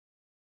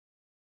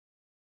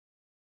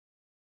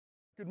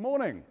Good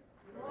morning.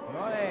 Good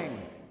morning.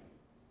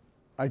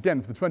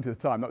 Again, for the 20th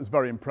time, that was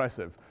very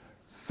impressive.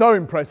 So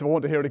impressive, I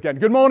want to hear it again.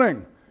 Good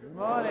morning. Good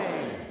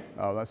morning.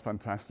 Oh, that's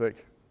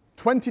fantastic.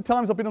 20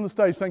 times I've been on the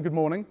stage saying good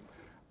morning,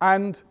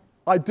 and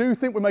I do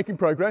think we're making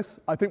progress.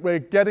 I think we're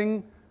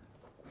getting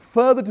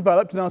further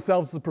developed in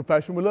ourselves as a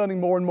profession. We're learning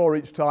more and more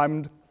each time.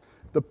 And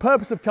the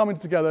purpose of coming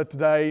together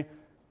today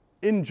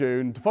in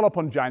June, to follow up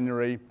on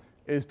January,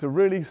 is to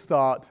really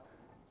start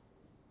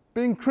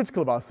being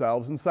critical of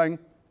ourselves and saying,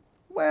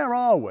 where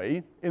are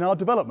we in our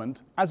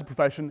development as a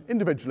profession,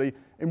 individually,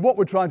 in what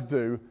we're trying to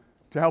do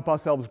to help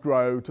ourselves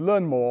grow, to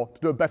learn more, to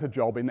do a better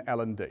job in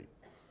L&D.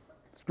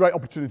 It's a great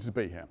opportunity to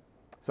be here.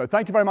 So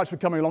thank you very much for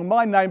coming along.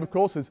 My name, of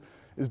course, is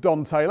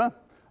Don Taylor,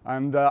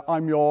 and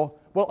I'm your,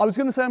 well, I was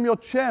going to say I'm your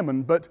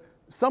chairman, but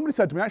somebody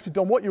said to me, actually,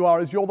 Don, what you are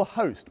is you're the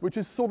host, which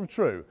is sort of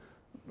true.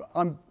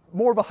 I'm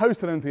more of a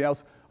host than anything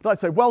else. I'd like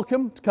to say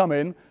welcome, to come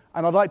in,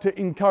 and I'd like to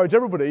encourage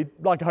everybody,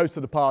 like a host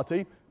at a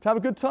party, to have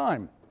a good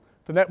time,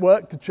 to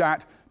network, to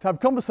chat, to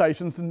have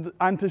conversations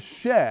and to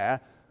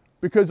share,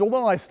 because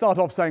although I start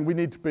off saying we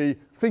need to be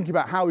thinking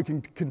about how we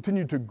can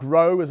continue to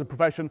grow as a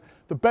profession,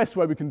 the best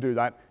way we can do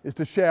that is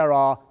to share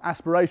our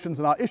aspirations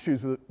and our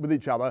issues with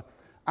each other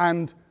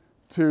and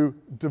to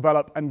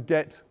develop and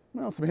get,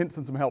 well, some hints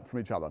and some help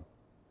from each other.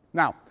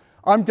 Now,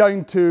 I'm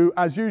going to,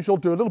 as usual,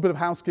 do a little bit of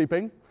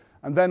housekeeping,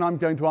 and then I'm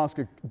going to ask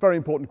a very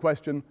important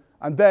question,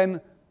 and then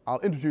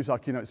I'll introduce our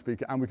keynote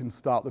speaker and we can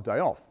start the day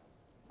off.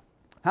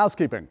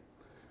 Housekeeping.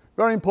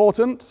 Very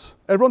important.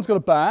 Everyone's got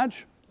a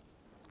badge,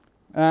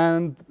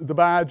 and the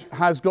badge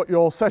has got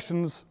your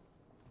sessions.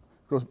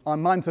 Of course,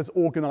 mine says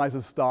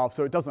organisers staff,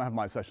 so it doesn't have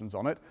my sessions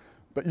on it,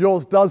 but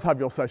yours does have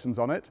your sessions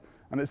on it,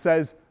 and it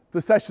says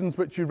the sessions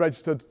which you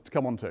registered to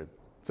come on to.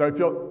 So if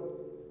you're...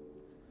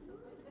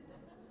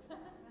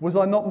 Was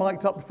I not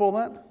mic'd up before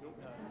that?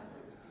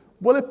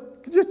 Well,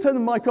 could you just turn the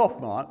mic off,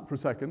 Mark, for a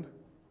second?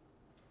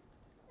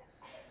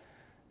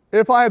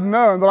 If I had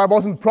known that I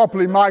wasn't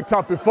properly mic'd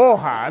up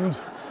beforehand,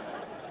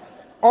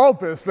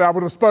 obviously I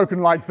would have spoken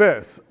like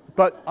this.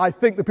 But I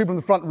think the people in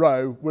the front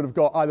row would have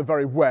got either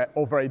very wet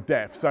or very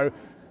deaf. So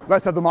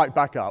let's have the mic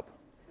back up.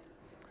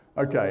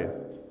 Okay,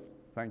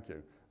 thank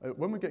you.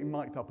 When we were getting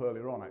mic'd up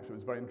earlier on, actually, it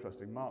was very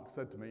interesting. Mark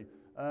said to me,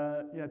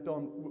 yeah,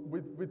 Don,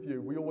 with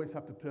you, we always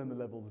have to turn the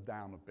levels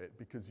down a bit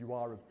because you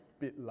are a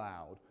bit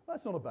loud.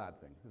 That's not a bad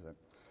thing, is it?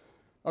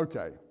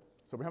 Okay.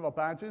 So we have our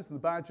badges, and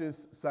the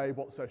badges say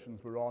what sessions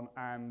we're on,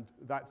 and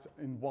that's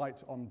in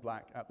white on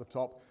black at the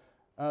top.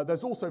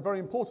 There's also, very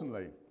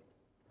importantly,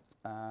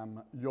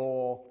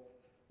 your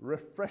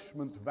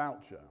refreshment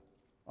voucher.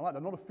 I like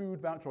that, not a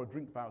food voucher or a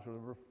drink voucher, a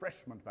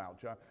refreshment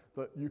voucher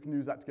that you can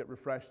use that to get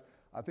refreshed.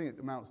 I think it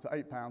amounts to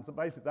 £8, so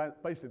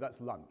basically that's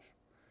lunch.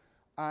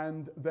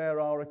 And there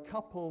are a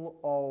couple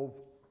of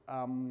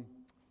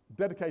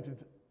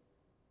dedicated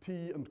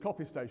tea and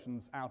coffee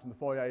stations out in the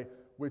foyer,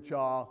 which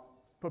are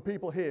for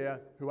people here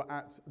who are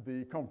at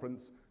the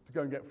conference to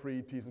go and get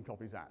free teas and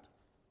coffees at.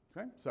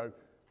 Okay? So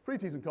free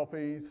teas and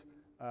coffees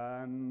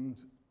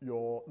and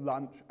your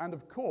lunch, and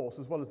of course,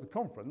 as well as the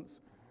conference,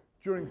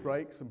 during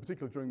breaks, and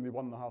particularly during the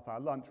 1.5 hour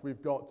lunch,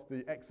 we've got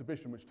the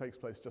exhibition which takes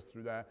place just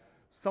through there,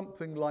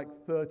 something like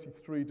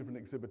 33 different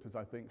exhibitors,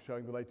 I think,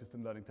 showing the latest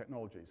in learning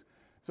technologies.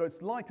 So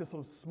it's like a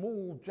sort of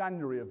small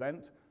January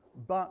event,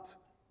 but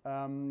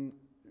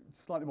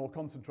slightly more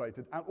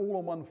concentrated, and all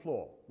on one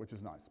floor, which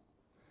is nice.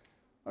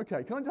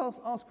 Okay, can I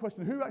just ask a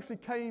question? Who actually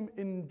came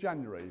in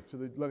January to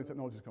the Learning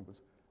Technologies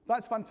Conference?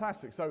 That's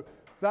fantastic. So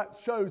that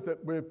shows that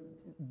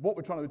what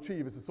we're trying to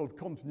achieve is a sort of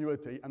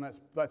continuity, and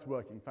that's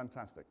working.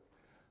 Fantastic.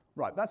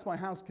 Right, that's my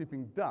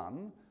housekeeping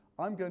done.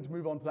 I'm going to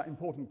move on to that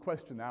important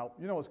question now.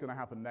 You know what's going to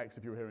happen next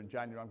if you're here in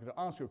January. I'm going to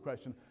ask you a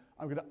question.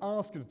 I'm going to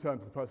ask you to turn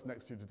to the person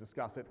next to you to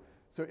discuss it.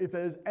 So if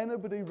there's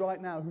anybody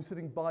right now who's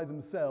sitting by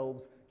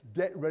themselves,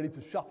 get ready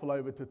to shuffle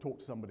over to talk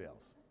to somebody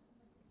else.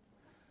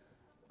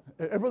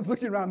 Everyone's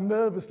looking around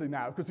nervously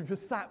now, because if you're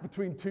sat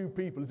between two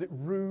people, is it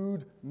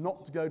rude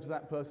not to go to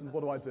that person?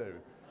 What do I do?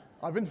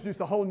 I've introduced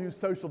a whole new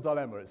social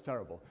dilemma. It's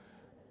terrible.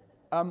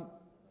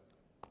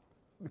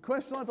 The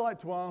question I'd like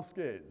to ask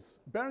is,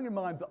 bearing in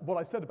mind what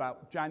I said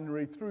about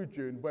January through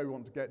June, where we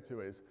want to get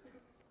to is,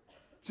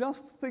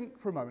 just think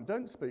for a moment,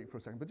 don't speak for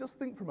a second, but just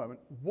think for a moment,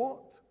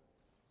 what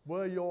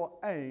were your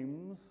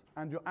aims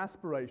and your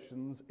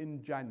aspirations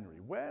in January?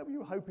 Where were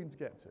you hoping to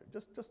get to?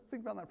 Just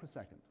think about that for a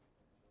second.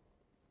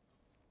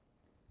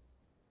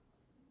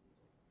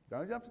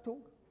 Don't you have to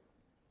talk?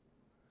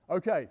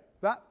 Okay,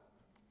 that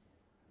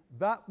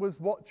was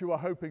what you were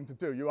hoping to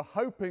do. You were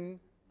hoping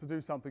to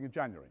do something in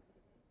January.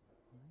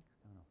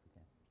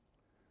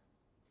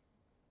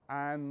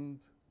 And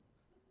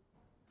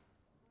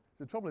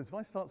the trouble is, if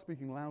I start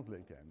speaking loudly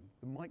again,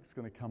 the mic's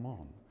going to come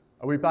on.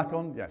 Are we back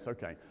on? Yes,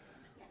 okay.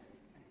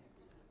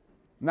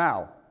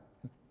 Now,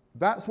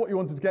 that's what you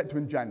wanted to get to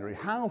in January.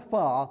 How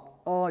far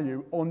are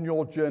you on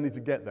your journey to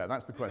get there?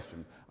 That's the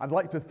question. I'd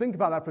like to think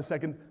about that for a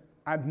second.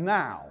 And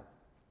now,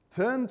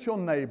 turn to your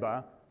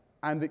neighbour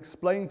and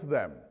explain to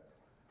them,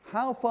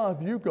 how far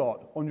have you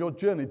got on your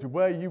journey to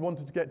where you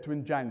wanted to get to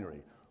in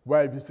January?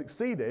 Where have you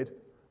succeeded,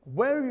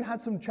 Where have you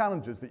had some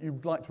challenges that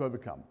you'd like to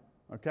overcome?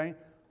 Okay?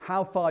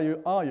 How far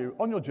are you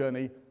on your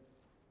journey?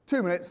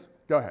 2 minutes,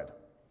 go ahead.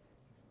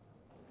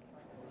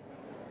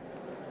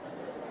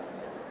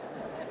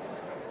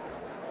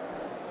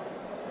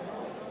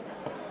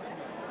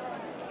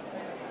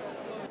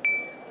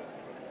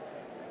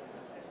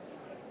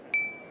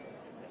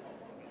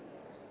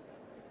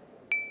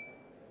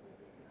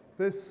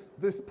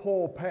 This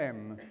poor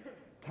pen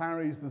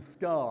carries the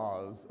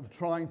scars of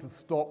trying to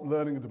stop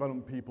learning and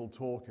development people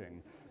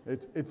talking.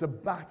 It's a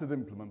battered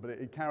implement, but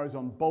it carries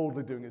on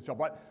boldly doing its job.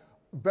 Right,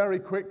 very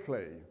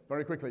quickly,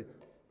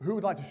 who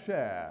would like to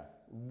share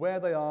where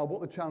they are,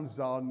 what the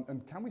challenges are,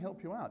 and can we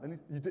help you out?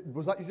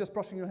 Was that you just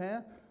brushing your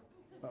hair?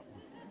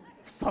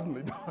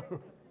 Suddenly, no.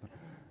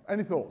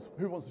 Any thoughts?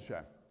 Who wants to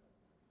share?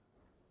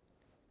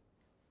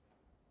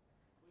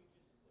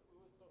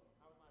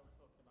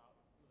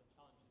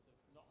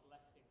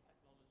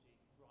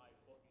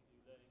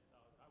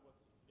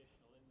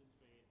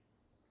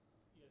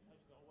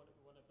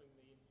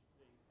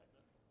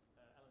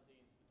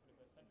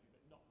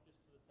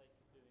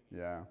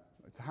 Yeah.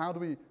 It's how do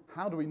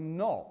we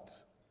not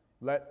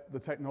let the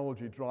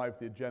technology drive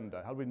the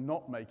agenda? How do we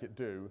not make it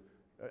do?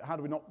 How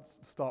do we not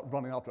start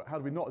running after it? How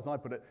do we not, as I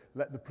put it,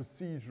 let the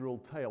procedural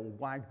tail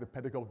wag the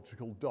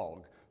pedagogical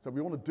dog? So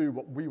we want to do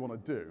what we want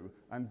to do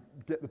and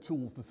get the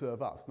tools to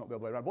serve us, not the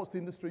other way around. What's the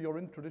industry you're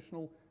in?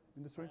 Traditional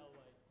industry?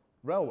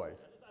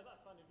 Railways. That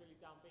sounded really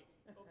downbeat.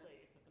 Okay,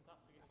 it's a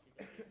fantastic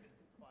industry.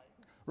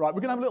 Right,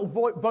 we're going to have a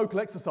little vocal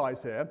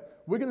exercise here.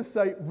 We're going to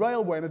say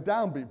railway in a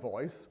downbeat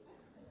voice,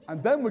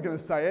 and then we're going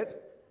to say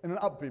it in an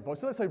upbeat voice.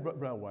 So let's say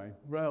railway,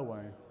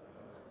 railway.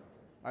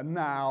 And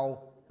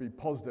now be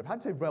positive. How do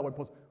you say railway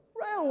positive?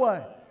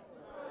 Railway!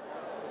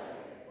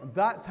 And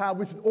that's how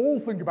we should all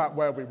think about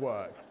where we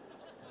work.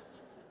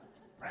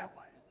 Railway.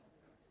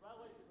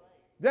 Railways are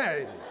great.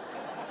 Yay!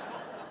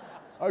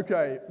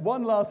 Okay,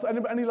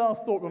 any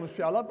last thought you want to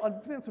share? I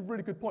think that's a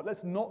really good point.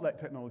 Let's not let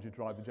technology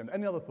drive the agenda.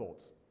 Any other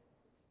thoughts?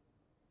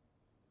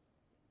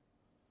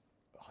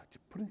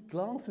 Putting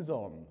glasses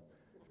on.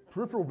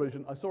 Peripheral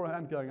vision. I saw a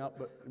hand going up,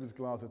 but it was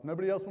glasses.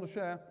 Nobody else want to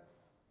share?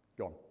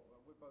 Go on.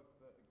 Well, we both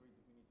agreed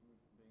that we need to move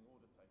from being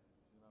order takers,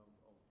 which is an old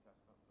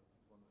chestnut, but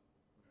it's one that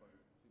we're both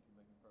seem to be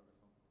making progress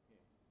on here.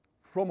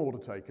 From order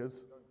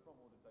takers. Going from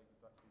order takers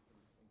to actually sort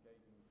of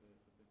engaging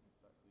with the business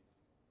to actually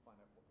find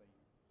out what they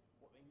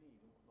need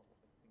and not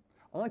what they think.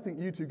 I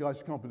think you two guys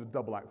should come up with a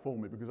double act for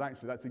me, because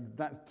actually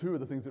that's two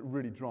of the things that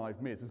really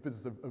drive me. It's this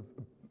business of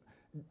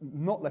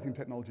not letting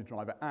technology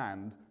drive it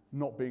and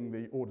not being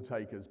the order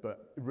takers,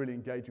 but really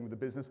engaging with the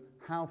business.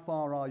 How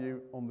far are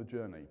you on the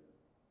journey?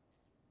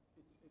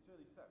 It's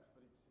early steps,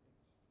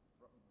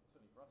 but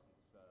certainly for us,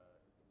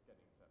 it's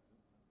getting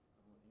acceptance.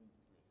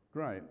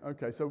 Great.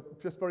 Okay. So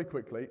just very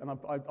quickly, and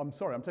I'm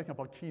sorry, I'm taking up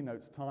our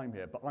keynote's time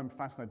here, but I'm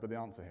fascinated by the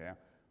answer here.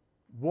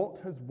 What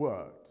has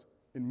worked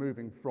in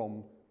moving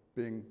from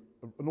being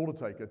an order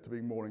taker to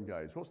being more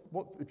engaged?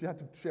 What if you had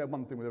to share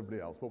one thing with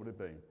everybody else? What would it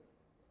be?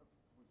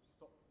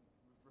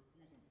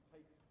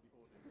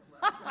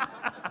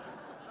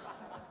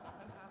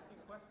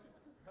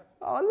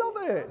 Oh, I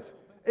love it.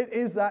 It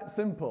is that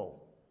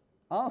simple.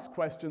 Ask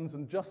questions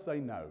and just say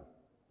no.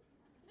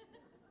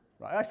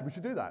 Right, actually, we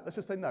should do that. Let's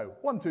just say no.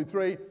 1, 2,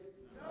 3.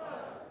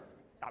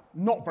 No.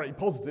 Not very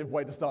positive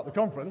way to start the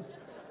conference.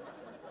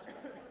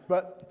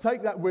 But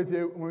take that with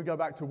you when we go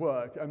back to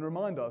work and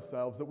remind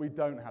ourselves that we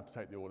don't have to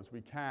take the orders.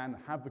 We can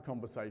have the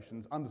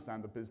conversations,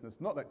 understand the business,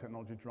 not let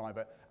technology drive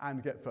it,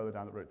 and get further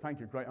down the route.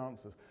 Thank you. Great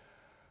answers.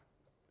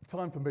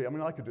 Time for me. I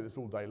mean, I could do this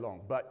all day long,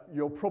 but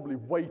you're probably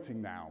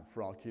waiting now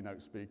for our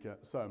keynote speaker.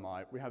 So am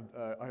I.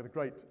 I had a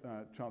great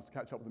chance to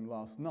catch up with him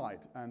last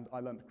night, and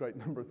I learned a great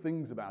number of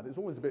things about it. It's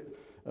always a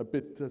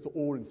bit sort of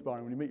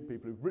awe-inspiring when you meet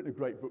people who've written a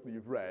great book that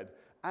you've read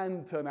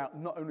and turn out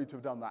not only to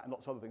have done that and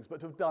lots of other things,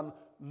 but to have done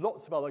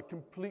lots of other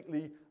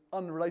completely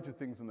unrelated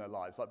things in their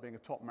lives, like being a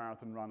top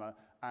marathon runner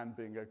and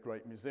being a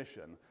great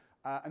musician.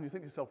 And you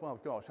think to yourself, well,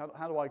 gosh,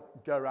 how do I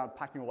go around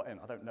packing all that in?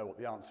 I don't know what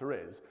the answer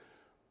is.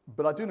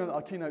 But I do know that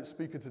our keynote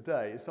speaker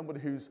today is somebody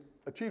who's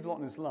achieved a lot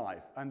in his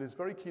life and is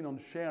very keen on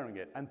sharing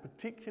it, and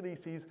particularly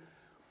sees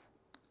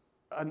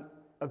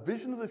a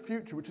vision of the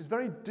future which is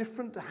very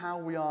different to how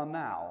we are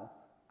now,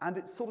 and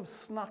it's sort of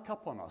snuck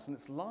up on us, and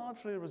it's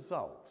largely a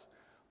result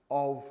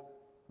of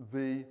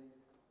the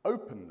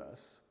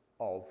openness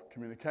of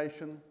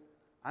communication,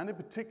 and in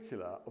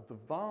particular of the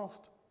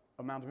vast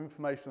amount of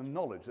information and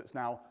knowledge that's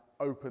now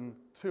open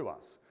to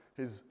us.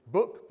 His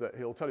book that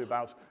he'll tell you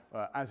about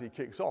as he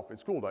kicks off,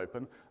 it's called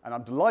Open, and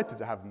I'm delighted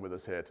to have him with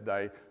us here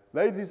today.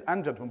 Ladies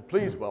and gentlemen,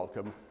 please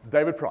welcome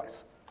David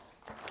Price.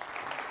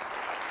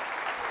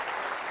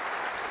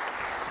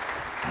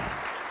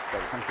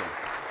 David, thank you.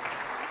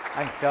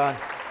 Thanks, Don.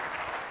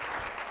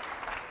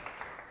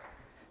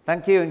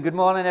 Thank you, and good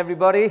morning,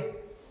 everybody.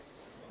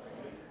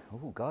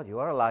 Oh, God, you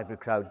are a lively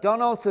crowd.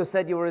 Don also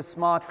said you were a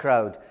smart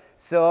crowd,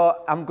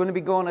 so I'm going to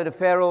be going at a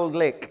fair old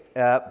lick,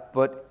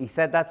 but he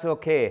said that's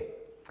okay.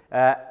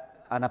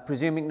 And I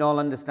presume you can all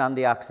understand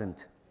the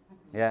accent.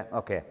 Yeah,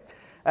 okay.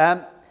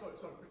 Sorry,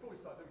 before we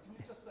start, can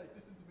you just say,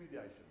 listen to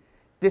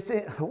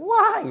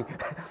Why?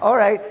 All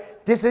right,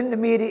 excuse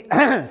me,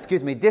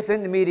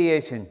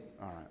 disintermediation.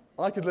 All right.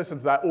 I could listen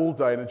to that all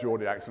day in a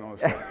Geordie accent,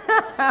 honestly.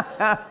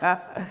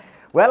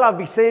 Well, I'll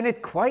be saying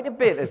it quite a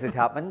bit as it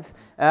happens.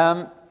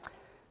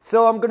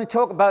 So I'm going to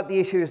talk about the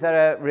issues that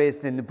are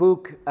raised in the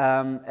book,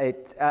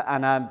 and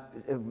I'm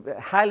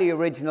a highly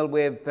original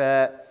way of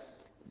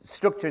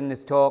structuring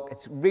this talk.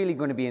 It's really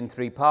going to be in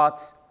 3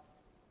 parts.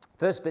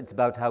 First bit's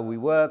about how we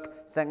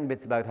work, second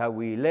bit's about how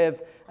we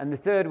live, and the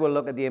third will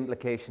look at the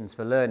implications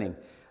for learning.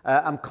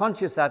 I'm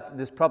conscious that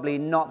there's probably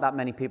not that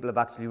many people have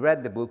actually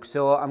read the book,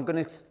 so I'm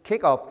going to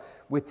kick off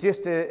with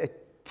just a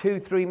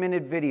 2-3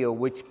 minute video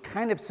which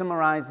kind of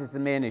summarizes the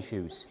main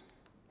issues.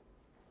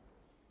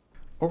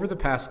 Over the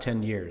past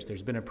 10 years,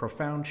 there's been a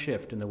profound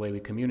shift in the way we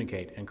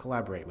communicate and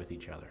collaborate with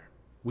each other.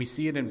 We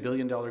see it in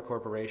billion-dollar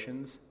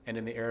corporations and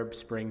in the Arab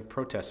Spring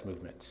protest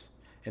movements,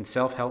 in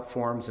self-help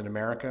forums in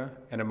America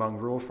and among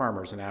rural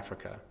farmers in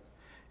Africa,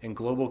 in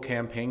global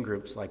campaign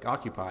groups like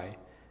Occupy,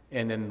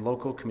 and in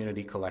local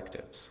community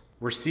collectives.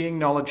 We're seeing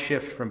knowledge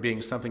shift from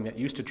being something that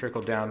used to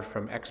trickle down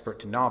from expert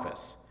to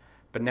novice,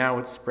 but now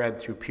it's spread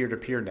through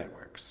peer-to-peer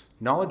networks.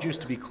 Knowledge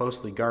used to be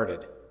closely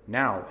guarded.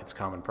 Now it's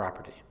common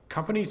property.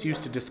 Companies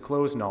used to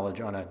disclose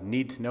knowledge on a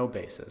need-to-know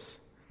basis.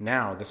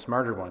 Now the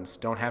smarter ones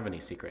don't have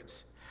any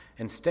secrets.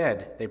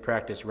 Instead, they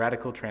practice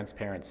radical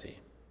transparency.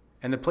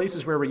 And the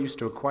places where we used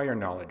to acquire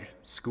knowledge,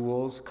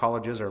 schools,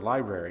 colleges, or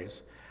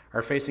libraries,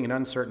 are facing an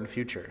uncertain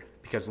future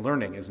because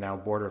learning is now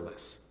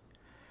borderless.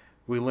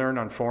 We learn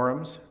on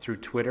forums, through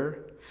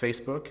Twitter,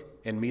 Facebook,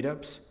 and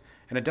meetups,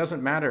 and it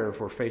doesn't matter if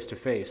we're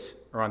face-to-face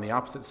or on the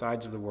opposite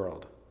sides of the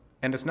world.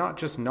 And it's not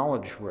just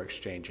knowledge we're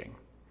exchanging.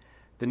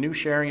 The new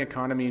sharing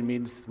economy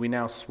means we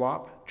now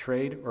swap,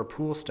 trade, or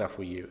pool stuff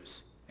we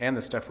use, and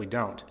the stuff we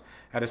don't,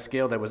 at a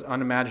scale that was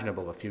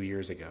unimaginable a few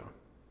years ago.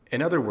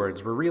 In other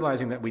words, we're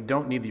realizing that we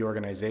don't need the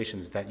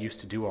organizations that used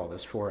to do all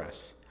this for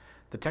us.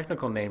 The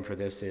technical name for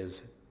this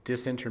is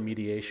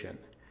disintermediation.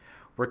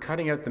 We're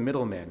cutting out the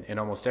middlemen in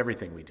almost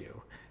everything we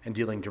do and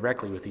dealing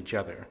directly with each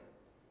other.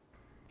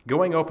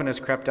 Going open has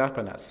crept up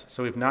on us,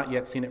 so we've not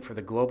yet seen it for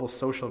the global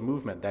social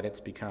movement that it's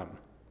become.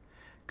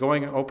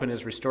 Going open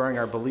is restoring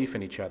our belief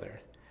in each other,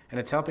 and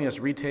it's helping us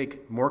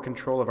retake more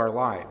control of our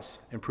lives,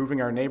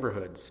 improving our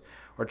neighborhoods,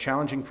 or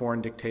challenging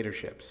foreign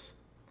dictatorships.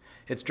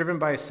 It's driven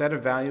by a set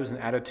of values and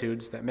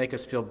attitudes that make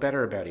us feel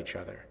better about each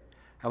other,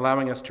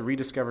 allowing us to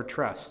rediscover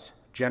trust,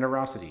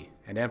 generosity,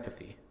 and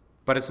empathy.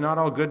 But it's not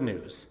all good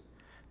news.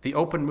 The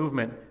open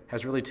movement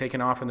has really taken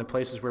off in the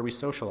places where we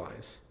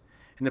socialize.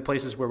 In the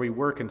places where we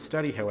work and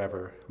study,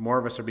 however, more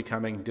of us are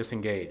becoming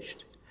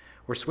disengaged.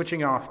 We're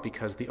switching off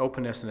because the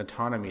openness and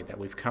autonomy that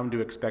we've come to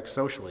expect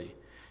socially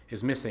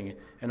is missing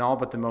in all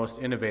but the most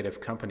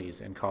innovative companies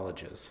and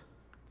colleges.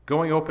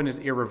 Going open is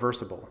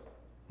irreversible.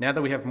 Now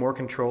that we have more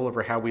control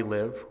over how we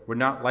live, we're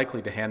not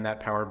likely to hand that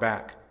power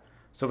back.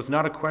 So it's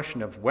not a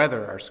question of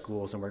whether our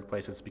schools and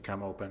workplaces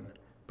become open,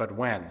 but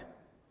when,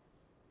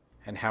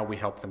 and how we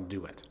help them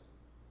do it.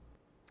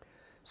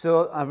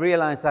 So I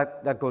realize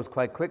that goes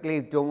quite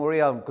quickly. Don't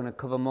worry, I'm going to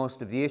cover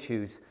most of the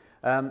issues.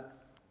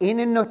 In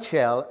a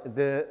nutshell,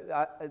 the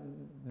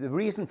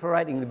reason for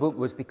writing the book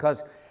was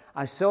because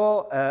I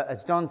saw,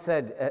 as Don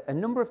said, a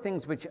number of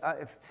things which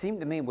seemed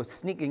to me were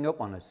sneaking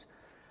up on us.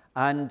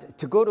 And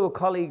to go to a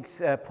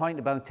colleague's point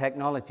about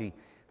technology,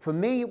 for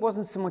me it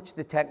wasn't so much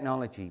the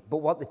technology, but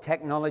what the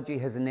technology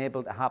has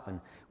enabled to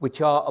happen,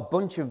 which are a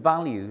bunch of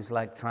values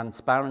like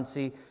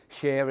transparency,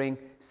 sharing,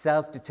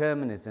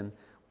 self-determinism,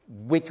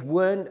 which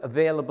weren't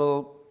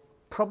available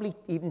probably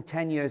even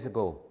 10 years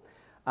ago.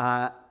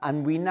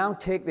 And we now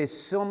take this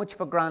so much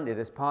for granted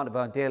as part of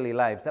our daily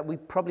lives that we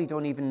probably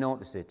don't even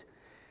notice it.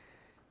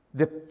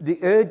 The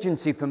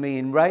urgency for me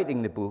in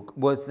writing the book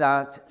was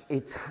that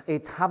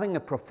it's having a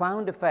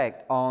profound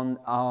effect on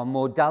our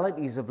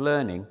modalities of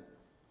learning,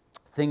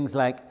 things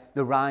like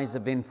the rise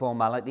of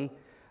informality,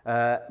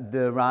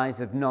 the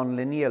rise of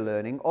non-linear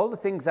learning, all the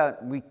things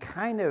that we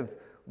kind of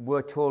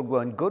were told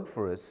weren't good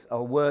for us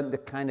or weren't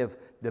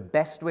the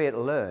best way to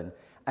learn.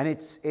 And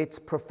it's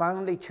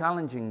profoundly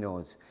challenging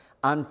those.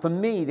 And for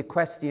me, the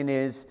question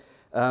is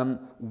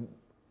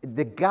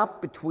the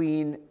gap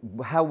between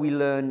how we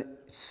learn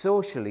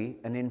socially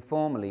and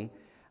informally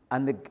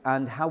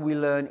and how we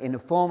learn in a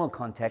formal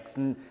context.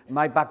 And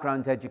my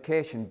background's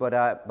education, but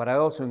I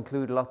also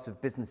include lots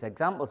of business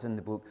examples in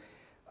the book.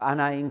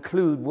 And I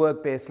include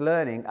work-based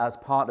learning as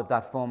part of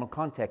that formal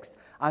context.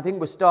 I think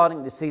we're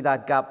starting to see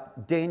that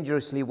gap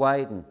dangerously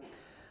widen.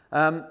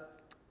 And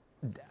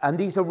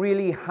these are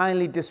really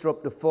highly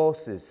disruptive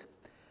forces.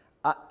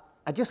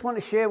 I just want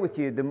to share with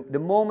you the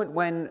moment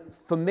when,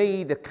 for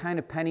me, the kind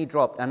of penny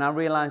dropped and I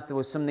realized there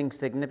was something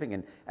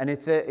significant. And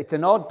it's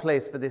an odd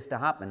place for this to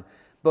happen.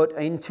 But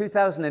in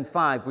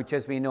 2005, which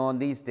as we know in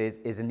these days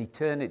is an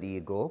eternity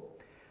ago,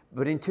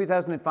 but in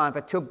 2005, I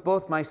took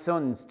both my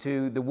sons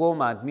to the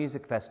WOMAD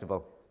Music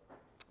Festival.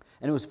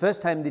 And it was the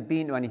first time they'd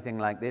been to anything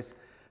like this.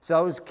 So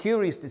I was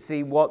curious to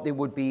see what they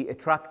would be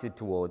attracted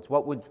towards,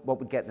 what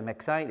would get them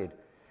excited.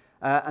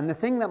 And the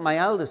thing that my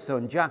eldest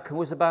son, Jack, who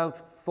was about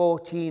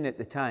 14 at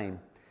the time,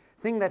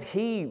 thing that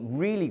he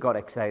really got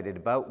excited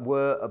about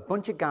were a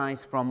bunch of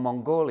guys from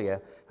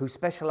Mongolia who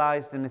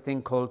specialized in a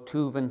thing called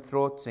tuvan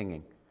throat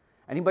singing.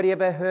 Anybody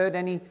ever heard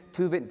any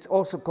tuvan? It's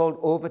also called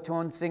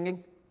overtone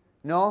singing.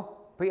 No?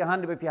 Put your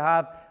hand up if you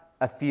have.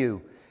 A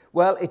few.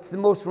 Well, it's the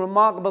most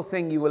remarkable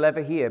thing you will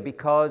ever hear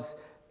because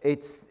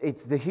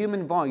it's the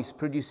human voice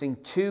producing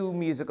two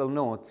musical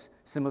notes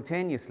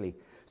simultaneously.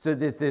 So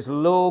there's this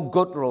low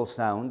guttural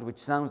sound, which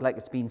sounds like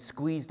it's been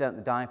squeezed out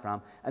the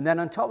diaphragm, and then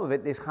on top of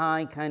it, this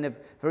high kind of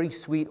very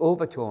sweet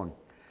overtone.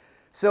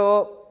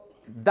 So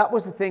that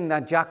was the thing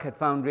that Jack had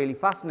found really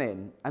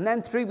fascinating. And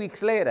then 3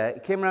 weeks later, he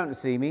came around to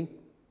see me,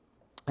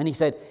 and he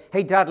said,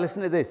 "Hey, Dad,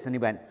 listen to this." And he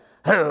went,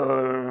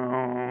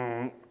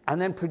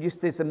 and then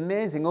produced this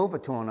amazing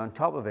overtone on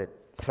top of it.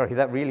 Sorry,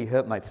 that really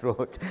hurt my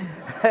throat.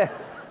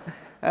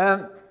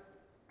 And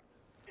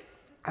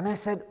I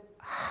said,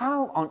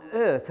 "How on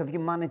earth have you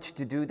managed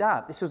to do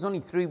that?" This was only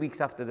 3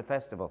 weeks after the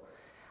festival.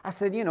 I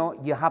said, "You know,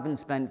 you haven't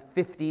spent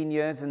 15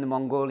 years in the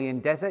Mongolian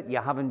desert. You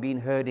haven't been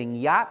herding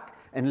yak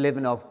and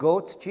living off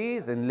goat's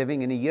cheese and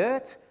living in a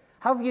yurt.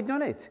 How have you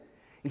done it?"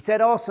 He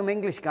said, "Oh, some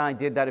English guy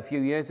did that a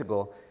few years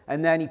ago,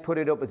 and then he put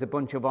it up as a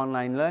bunch of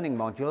online learning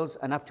modules,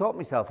 and I've taught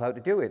myself how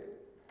to do it."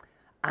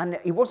 And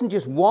it wasn't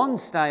just one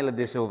style of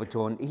this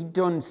overtone. He'd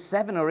done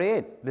 7 or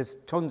 8. There's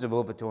tons of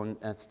overtone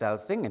style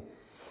singing.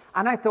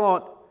 And I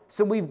thought,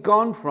 so we've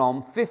gone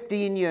from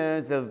 15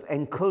 years of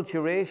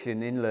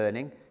enculturation in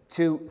learning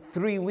to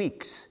 3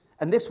 weeks.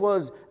 And this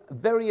was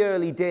very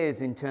early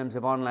days in terms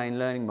of online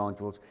learning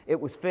modules. It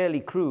was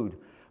fairly crude.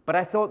 But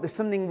I thought there's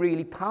something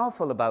really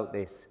powerful about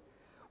this.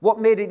 What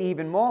made it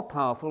even more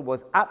powerful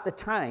was at the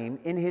time,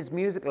 in his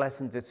music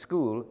lessons at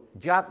school,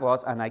 Jack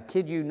was, and I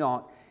kid you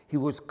not, he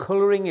was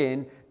colouring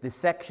in the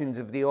sections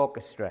of the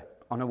orchestra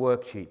on a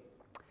worksheet.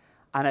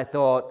 And I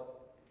thought,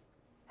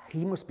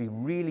 he must be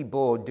really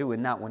bored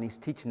doing that when he's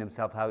teaching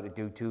himself how to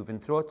do tuvan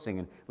throat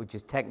singing, which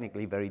is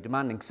technically very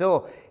demanding.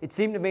 So it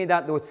seemed to me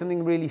that there was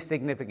something really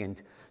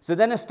significant. So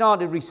then I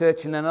started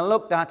researching and I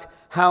looked at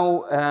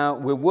how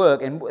we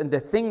work. And the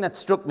thing that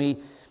struck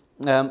me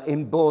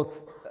in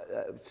both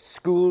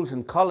schools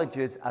and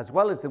colleges as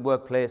well as the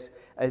workplace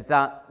is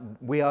that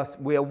we are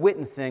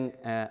witnessing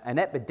an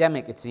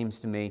epidemic, it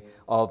seems to me,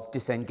 of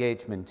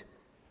disengagement.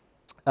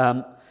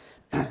 I'm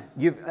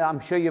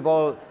sure you've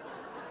all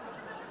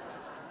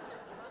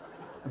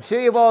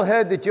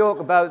heard the joke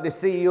about the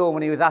CEO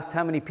when he was asked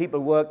how many people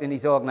worked in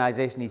his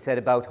organization. He said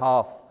about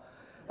half.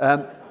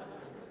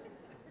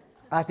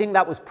 I think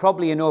that was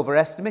probably an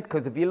overestimate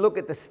because if you look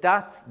at the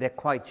stats, they're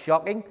quite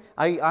shocking.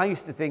 I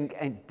used to think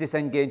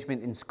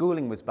disengagement in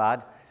schooling was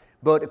bad,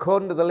 but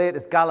according to the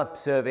latest Gallup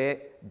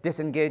survey,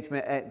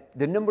 disengagement,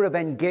 the number of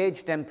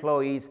engaged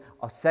employees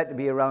are said to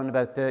be around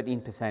about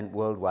 13%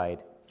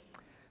 worldwide.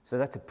 So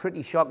that's a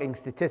pretty shocking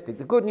statistic.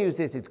 The good news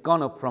is it's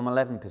gone up from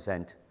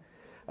 11%.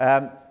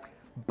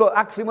 But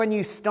actually, when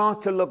you start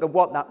to look at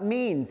what that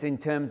means in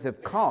terms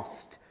of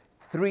cost,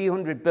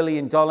 $300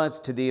 billion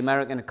to the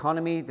American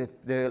economy,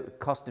 the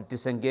cost of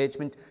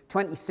disengagement,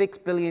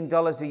 $26 billion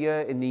a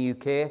year in the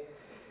UK,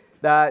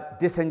 that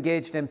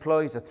disengaged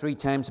employees are 3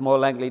 times more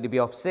likely to be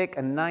off sick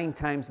and 9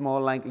 times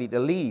more likely to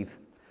leave.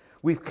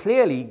 We've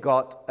clearly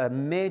got a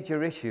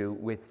major issue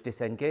with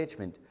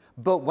disengagement.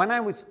 But when I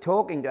was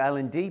talking to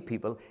L&D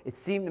people, it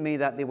seemed to me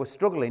that they were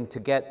struggling to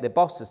get their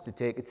bosses to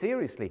take it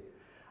seriously.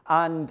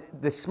 And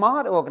the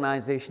smart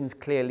organizations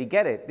clearly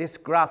get it. This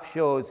graph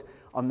shows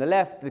on the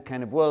left the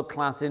kind of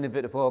world-class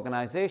innovative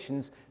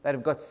organizations that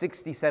have got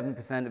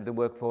 67% of the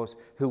workforce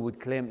who would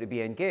claim to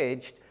be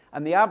engaged,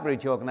 and the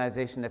average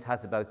organization that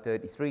has about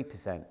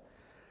 33%.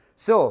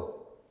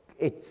 So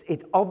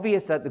it's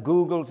obvious that the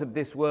Googles of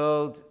this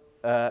world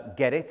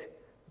get it,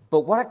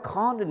 but what I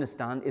can't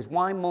understand is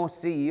why more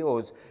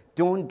CEOs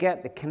don't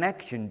get the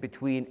connection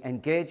between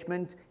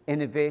engagement,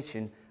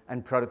 innovation,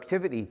 and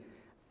productivity.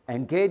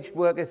 Engaged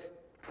workers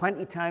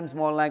 20 times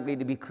more likely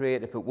to be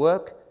creative at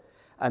work,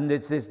 and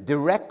there's this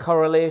direct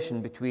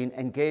correlation between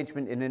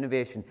engagement and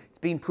innovation. It's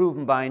been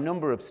proven by a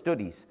number of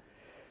studies.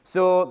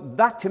 So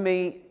that to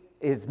me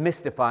is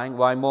mystifying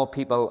why more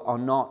people are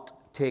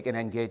not taking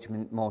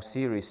engagement more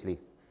seriously.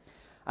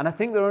 And I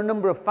think there are a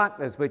number of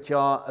factors which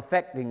are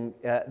affecting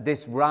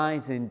this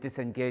rise in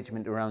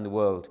disengagement around the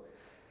world.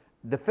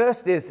 The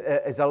first is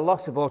a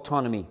loss of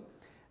autonomy.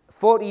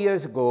 40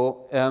 years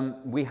ago,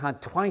 we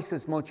had twice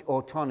as much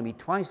autonomy,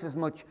 twice as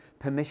much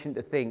permission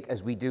to think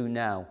as we do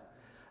now.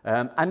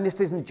 And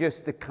this isn't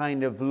just the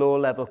kind of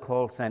low-level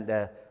call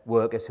center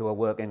workers who are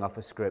working off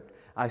a script.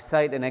 I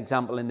cite an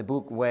example in the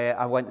book where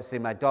I went to see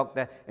my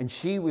doctor and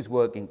she was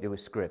working to a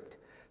script.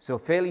 So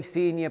fairly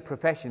senior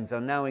professions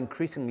are now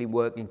increasingly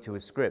working to a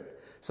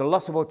script. So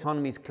loss of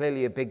autonomy is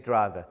clearly a big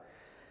driver.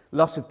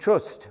 Loss of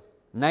trust.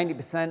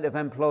 90% of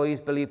employees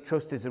believe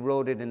trust is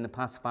eroded in the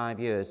past 5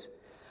 years.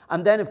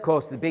 And then, of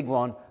course, the big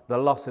one, the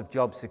loss of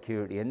job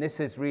security. And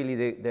this is really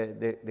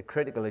the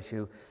critical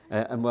issue,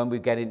 and when we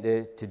get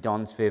into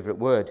Don's favorite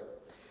word.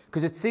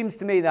 Because it seems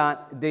to me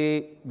that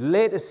the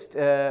latest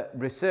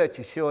research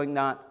is showing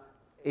that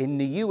in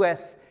the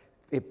US,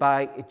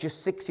 by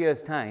just 6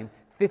 years' time,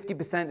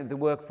 50% of the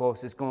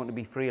workforce is going to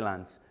be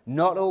freelance.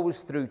 Not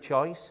always through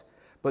choice,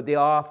 but they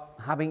are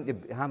having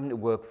to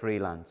work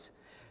freelance.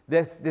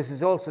 This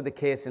is also the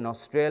case in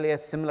Australia,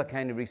 similar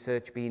kind of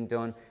research being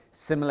done,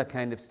 similar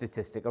kind of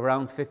statistic.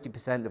 Around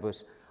 50% of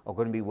us are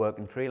going to be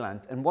working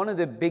freelance. And one of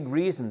the big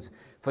reasons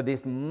for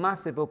this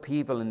massive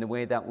upheaval in the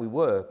way that we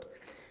work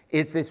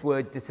is this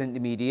word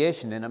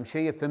disintermediation, and I'm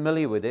sure you're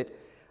familiar with it.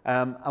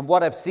 And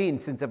what I've seen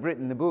since I've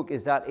written the book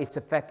is that it's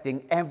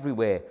affecting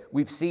everywhere.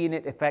 We've seen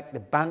it affect the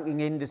banking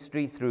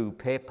industry through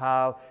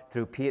PayPal,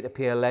 through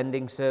peer-to-peer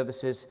lending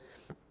services,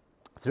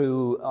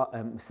 through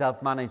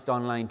self-managed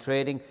online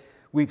trading.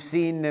 We've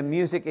seen the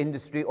music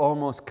industry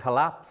almost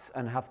collapse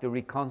and have to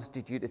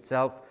reconstitute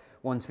itself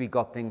once we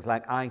got things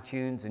like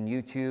iTunes and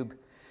YouTube.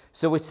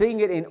 So we're seeing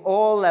it in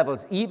all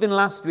levels. Even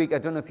last week, I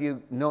don't know if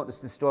you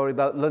noticed the story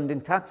about London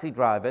taxi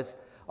drivers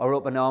are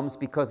up in arms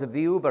because of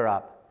the Uber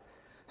app.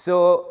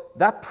 So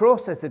that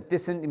process of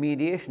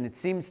disintermediation, it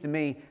seems to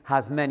me,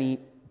 has many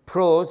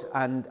pros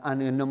and a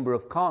number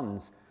of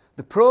cons.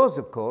 The pros,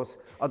 of course,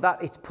 are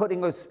that it's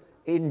putting us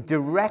in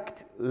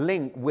direct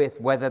link with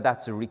whether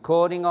that's a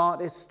recording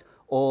artist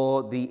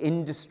or the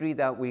industry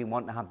that we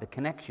want to have the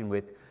connection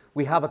with.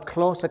 We have a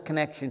closer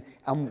connection,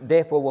 and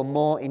therefore we're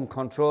more in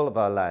control of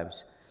our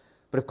lives.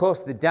 But of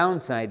course, the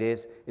downside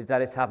is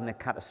that it's having a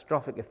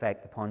catastrophic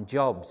effect upon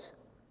jobs.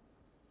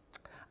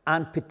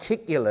 And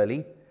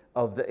particularly,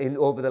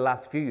 over the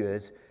last few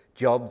years,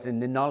 jobs in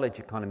the knowledge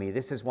economy.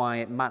 This is why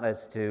it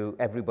matters to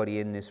everybody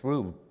in this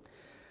room.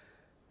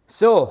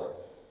 So,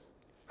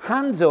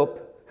 hands up,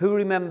 who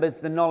remembers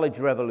the knowledge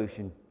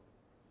revolution?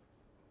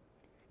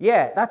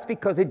 Yeah, that's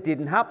because it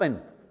didn't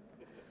happen.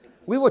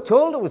 We were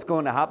told it was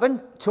going to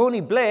happen.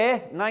 Tony Blair,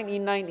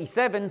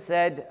 1997,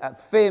 said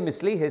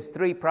famously his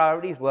 3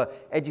 priorities were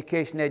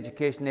education,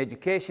 education,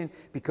 education,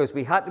 because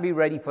we had to be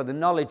ready for the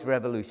knowledge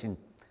revolution.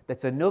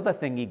 That's another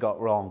thing he got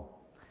wrong.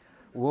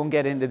 We won't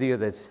get into the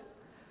others.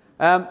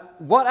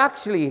 What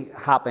actually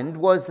happened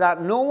was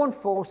that no one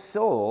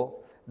foresaw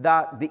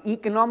that the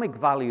economic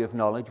value of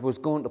knowledge was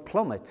going to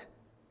plummet.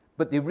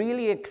 But the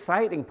really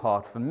exciting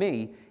part for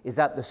me is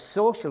that the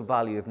social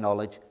value of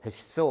knowledge has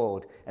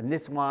soared. And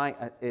this is why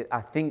I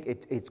think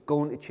it's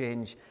going to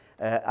change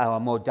our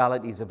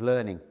modalities of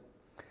learning.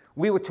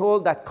 We were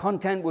told that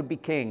content would be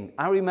king.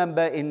 I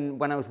remember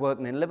when I was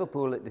working in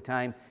Liverpool at the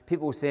time,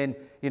 people were saying,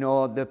 you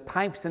know, the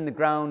pipes in the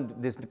ground,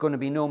 there's going to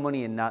be no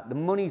money in that. The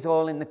money's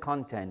all in the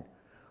content.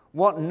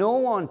 What no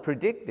one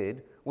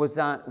predicted was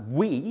that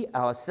we,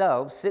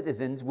 ourselves,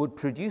 citizens, would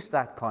produce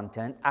that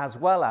content as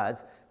well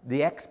as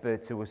the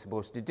experts who were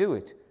supposed to do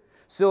it.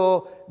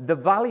 So the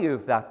value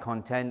of that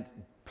content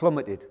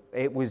plummeted.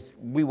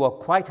 We were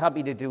quite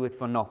happy to do it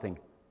for nothing.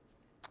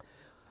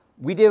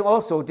 We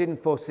also didn't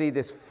foresee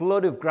this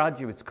flood of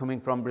graduates coming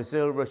from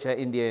Brazil, Russia,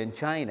 India, and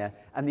China,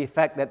 and the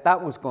effect that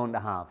that was going to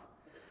have.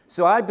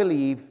 So I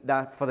believe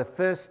that for the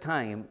first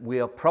time, we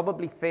are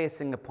probably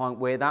facing a point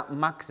where that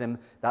maxim,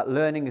 that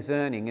learning is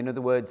earning, in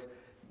other words,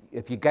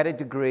 if you get a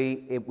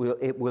degree, it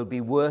will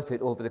be worth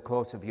it over the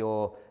course of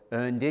your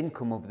earned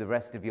income over the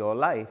rest of your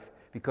life,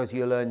 because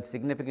you'll earn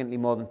significantly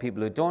more than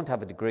people who don't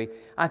have a degree.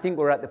 I think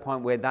we're at the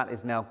point where that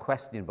is now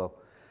questionable.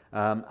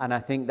 And I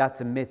think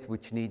that's a myth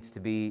which needs to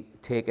be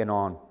taken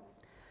on.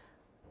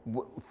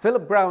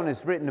 Philip Brown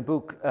has written a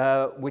book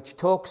which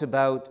talks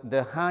about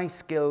the high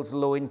skills,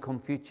 low income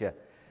future.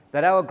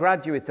 That our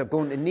graduates are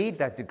going to need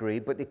that degree,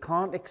 but they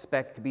can't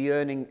expect to be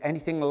earning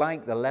anything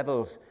like the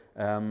levels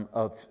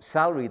of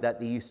salary that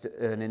they used to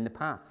earn in the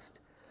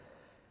past,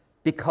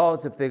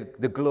 because of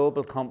the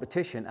global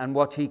competition and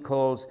what he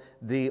calls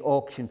the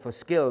auction for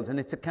skills. And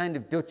it's a kind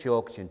of Dutch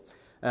auction.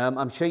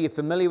 I'm sure you're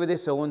familiar with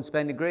this, so I won't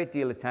spend a great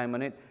deal of time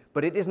on it,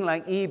 but it isn't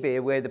like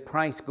eBay where the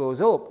price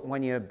goes up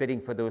when you're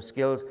bidding for those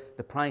skills.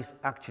 The price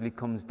actually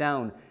comes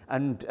down.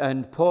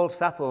 And Paul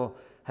Sappho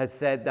has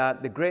said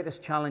that the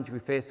greatest challenge we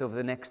face over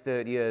the next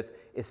 30 years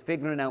is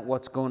figuring out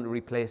what's going to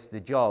replace the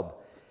job.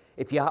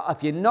 If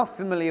you're not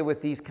familiar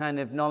with these kind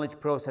of knowledge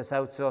process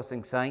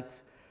outsourcing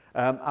sites,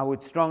 I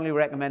would strongly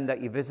recommend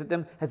that you visit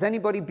them. Has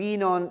anybody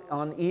been on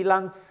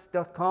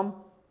elance.com?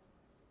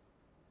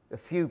 A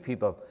few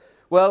people.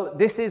 Well,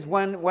 this is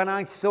when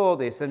I saw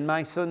this, and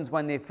my sons,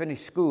 when they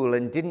finished school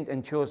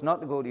and chose not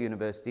to go to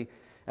university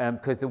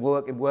because they're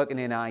working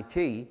in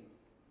IT,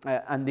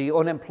 and the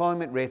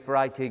unemployment rate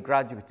for IT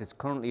graduates is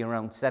currently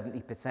around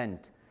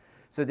 70%.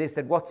 So they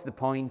said, what's the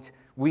point?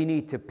 We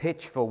need to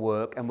pitch for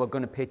work, and we're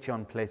going to pitch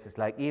on places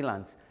like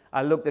Elance.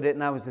 I looked at it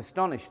and I was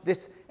astonished.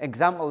 This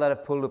example that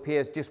I've pulled up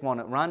here is just one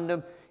at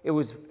random. It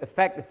was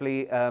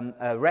effectively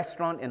a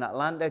restaurant in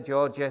Atlanta,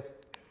 Georgia,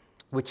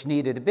 which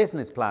needed a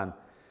business plan.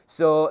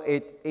 So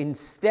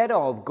instead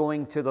of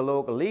going to the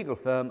local legal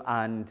firm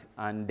and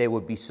there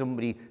would be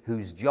somebody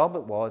whose job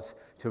it was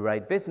to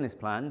write business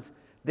plans,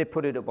 they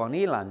put it up on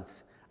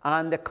Elance.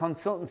 And the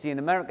consultancy in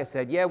America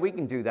said, yeah, we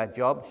can do that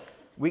job.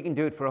 We can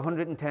do it for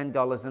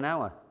 $110 an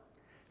hour.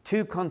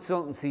 2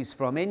 consultancies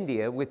from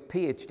India with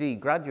PhD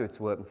graduates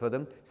working for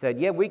them said,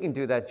 yeah, we can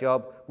do that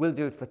job. We'll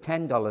do it for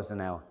 $10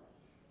 an hour.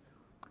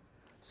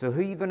 So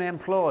who are you going to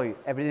employ,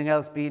 everything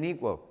else being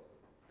equal?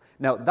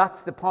 Now,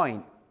 that's the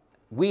point.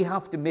 We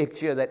have to make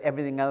sure that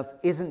everything else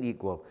isn't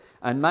equal.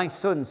 And my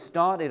son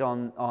started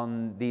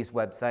on these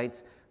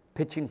websites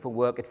pitching for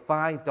work at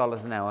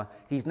 $5 an hour.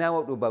 He's now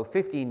up to about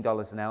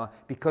 $15 an hour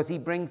because he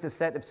brings a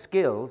set of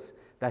skills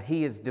that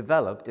he has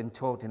developed and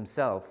taught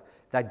himself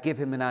that give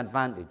him an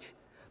advantage.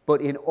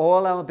 But in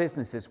all our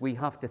businesses, we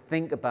have to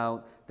think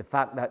about the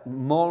fact that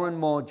more and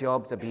more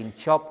jobs are being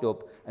chopped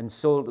up and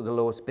sold to the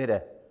lowest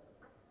bidder.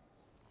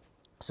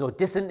 So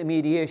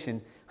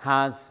disintermediation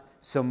has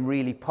some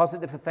really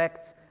positive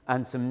effects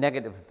and some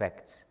negative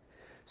effects.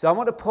 So I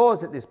want to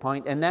pause at this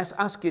point and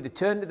ask you to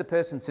turn to the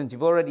person, since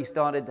you've already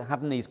started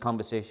having these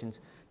conversations,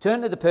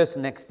 turn to the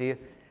person next to you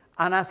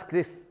and ask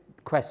this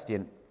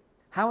question.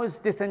 How is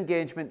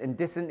disengagement and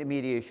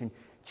disintermediation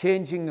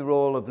changing the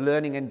role of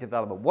learning and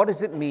development? What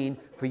does it mean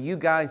for you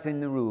guys in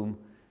the room,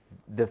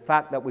 the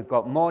fact that we've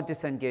got more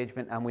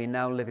disengagement and we're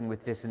now living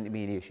with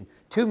disintermediation?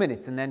 2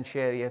 minutes and then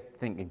share your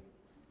thinking.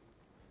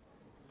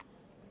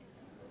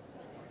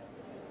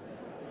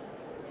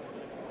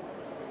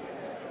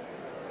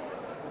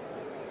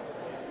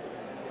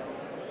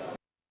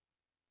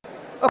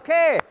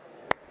 Okay,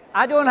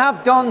 I don't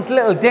have Don's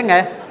little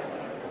dinger,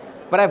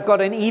 but I've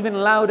got an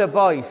even louder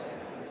voice.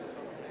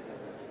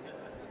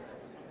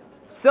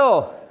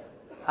 So,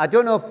 I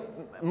don't know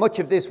if much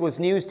of this was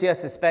news to you. I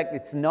suspect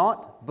it's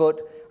not, but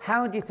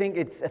how do you think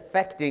it's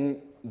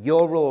affecting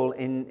your role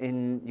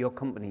in your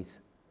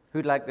companies?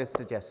 Who'd like to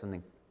suggest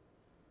something?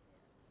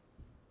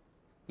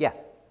 Yeah.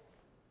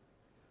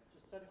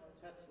 Just turning on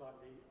its head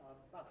slightly,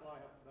 battle I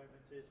have at the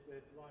moment is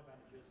with line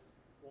managers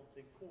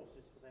wanting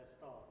courses for their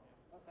staff.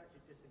 That's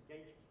actually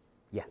disengagement.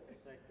 Yeah. As you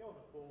say, go on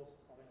a course,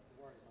 I don't have to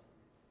worry about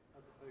you,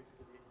 as opposed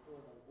to the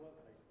informal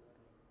workplace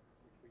learning,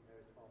 which we know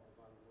is far more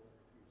valuable and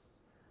useful.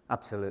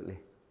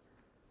 Absolutely.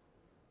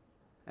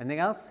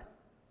 Anything else?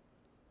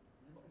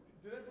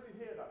 Did everybody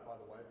hear that, by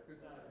the way?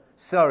 Because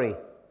Sorry.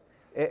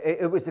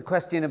 It was a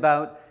question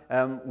about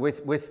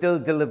we're still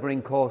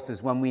delivering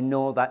courses when we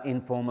know that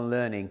informal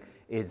learning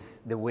is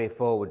the way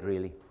forward,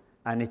 really.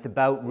 And it's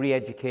about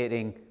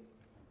re-educating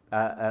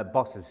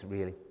bosses,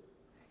 really.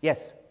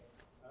 Yes?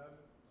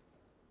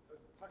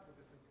 Tackle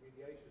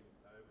disintermediation,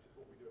 which is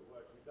what we do at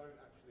work, we don't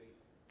actually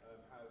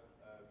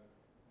have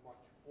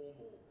much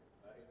formal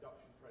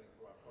induction training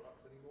for our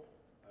products anymore.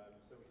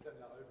 So we send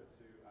that over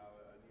to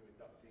our new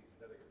inductees and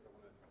delegates that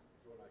want to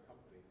join our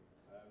company.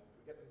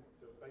 We get them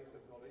to a base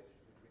of knowledge,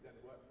 which we then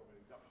work from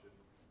an induction.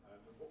 And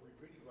what we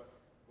really work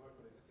on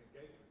is this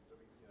engagement. So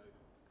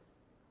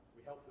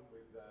we help them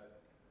with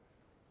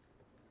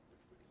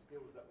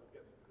skills that will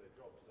get them for their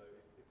job. So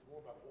it's more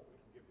about what we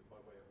can give them by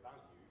way of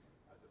value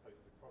as opposed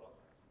to product.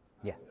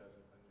 Yeah. And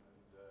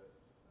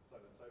so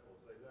on and so forth.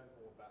 So they learn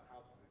more about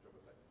how to do the job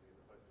effectively as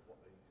opposed to what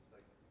they need to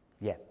say.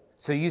 Yeah.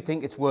 So you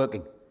think it's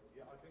working?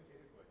 Yeah, I think it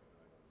is working.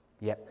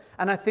 Yeah.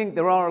 And I think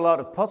there are a lot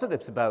of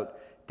positives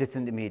about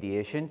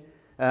disintermediation.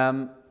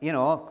 You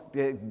know,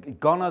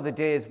 gone are the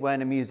days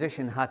when a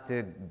musician had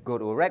to go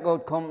to a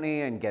record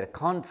company and get a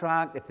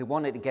contract if they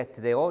wanted to get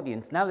to their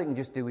audience. Now they can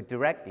just do it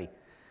directly.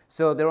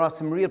 So there are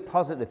some real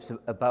positives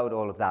about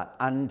all of that.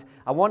 And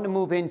I want to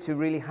move into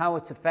really how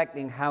it's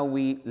affecting how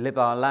we live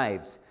our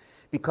lives.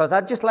 Because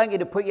I'd just like you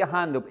to put your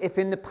hand up if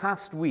in the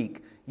past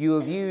week you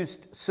have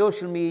used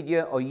social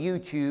media or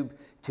YouTube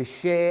to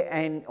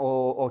share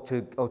or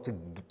to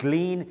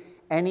glean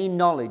any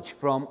knowledge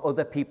from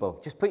other people.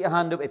 Just put your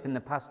hand up if in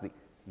the past week.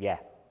 Yeah.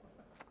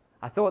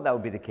 I thought that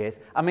would be the case.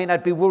 I mean,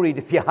 I'd be worried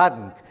if you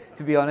hadn't,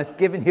 to be honest,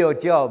 given your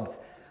jobs.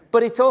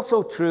 But it's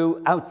also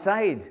true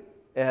outside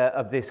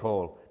of this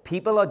hall.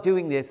 People are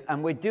doing this,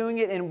 and we're doing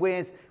it in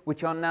ways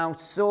which are now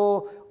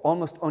so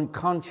almost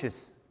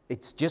unconscious.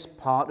 It's just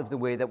part of the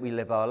way that we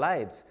live our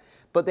lives.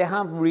 But they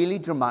have really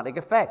dramatic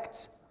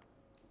effects.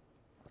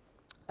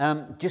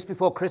 Just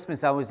before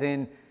Christmas, I was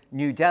in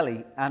New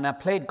Delhi, and I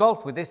played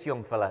golf with this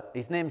young fella.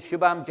 His name's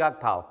Shubham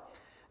Jagpal.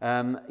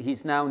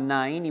 He's now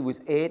 9. He was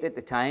 8 at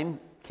the time.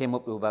 Came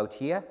up to about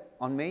here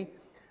on me.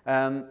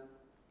 I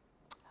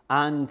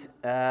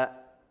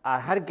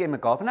had a game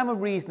of golf, and I'm a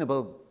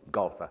reasonable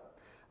golfer.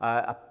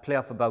 I play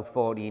off about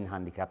 14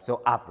 handicap,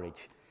 so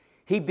average.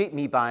 He beat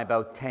me by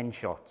about 10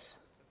 shots.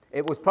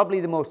 It was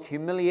probably the most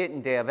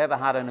humiliating day I've ever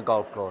had on a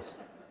golf course.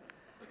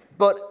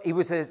 But he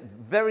was a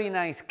very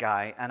nice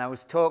guy, and I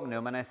was talking to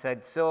him, and I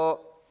said, so,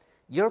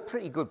 you're a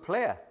pretty good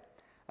player.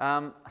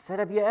 I said,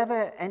 have you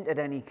ever entered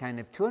any kind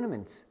of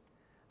tournaments?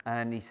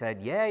 And he said,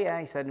 yeah.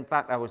 He said, in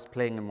fact, I was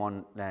playing in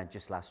one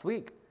just last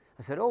week.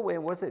 I said, oh, where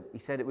was it? He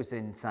said, it was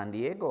in San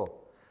Diego.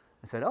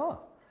 I said, oh,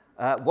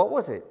 what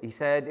was it? He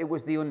said, it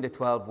was the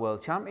Under-12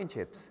 World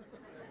Championships.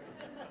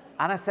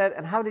 And I said,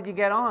 and how did you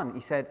get on? He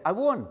said, I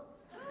won.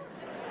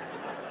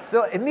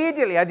 So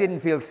immediately I didn't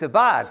feel so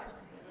bad.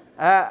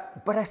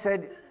 But I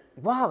said,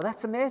 wow,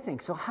 that's amazing.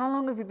 So how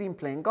long have you been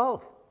playing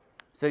golf?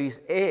 So he's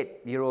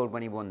 8-year-old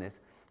when he won this.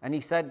 And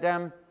he said,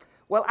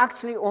 well,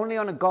 actually only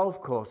on a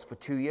golf course for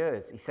 2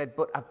 years. He said,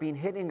 but I've been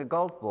hitting a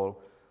golf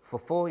ball for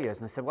 4 years.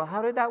 And I said, well,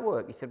 how did that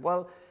work? He said,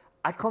 well,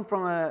 I come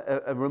from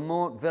a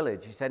remote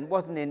village. He said, it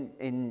wasn't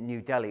in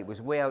New Delhi, it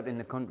was way out in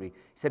the country.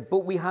 He said, but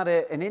we had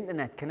an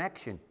internet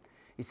connection.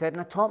 He said,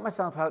 and I taught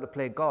myself how to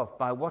play golf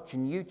by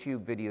watching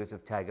YouTube videos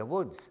of Tiger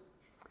Woods.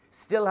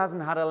 Still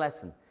hasn't had a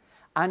lesson.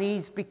 And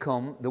he's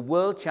become the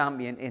world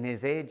champion in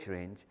his age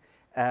range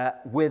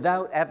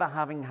without ever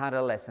having had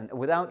a lesson,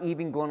 without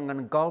even going on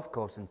a golf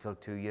course until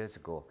 2 years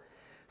ago.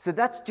 So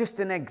that's just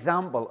an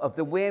example of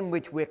the way in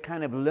which we're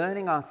kind of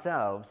learning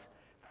ourselves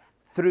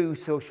through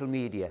social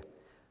media.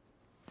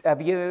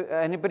 Have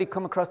anybody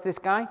come across this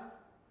guy?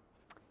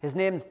 His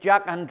name's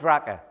Jack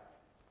Andraka.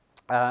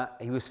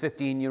 He was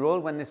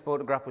 15-year-old when this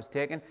photograph was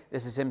taken.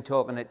 This is him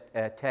talking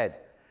at TED.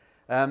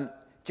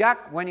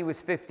 Jack, when he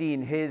was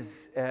 15,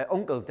 his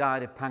uncle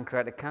died of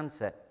pancreatic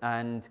cancer,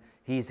 and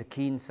he's a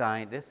keen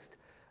scientist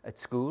at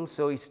school,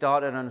 so he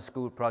started on a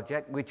school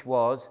project, which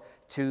was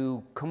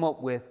to come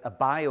up with a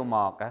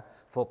biomarker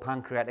for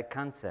pancreatic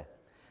cancer.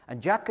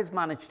 And Jack has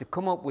managed to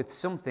come up with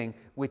something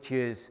which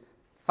is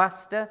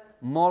faster,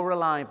 more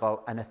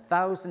reliable, and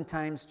 1,000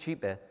 times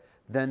cheaper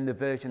than the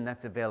version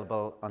that's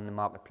available on the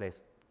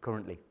marketplace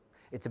currently.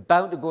 It's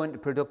about to go into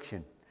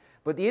production.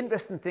 But the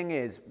interesting thing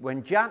is,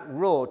 when Jack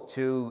wrote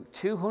to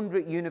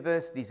 200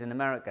 universities in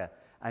America,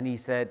 and he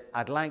said,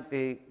 I'd like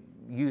to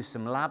use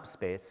some lab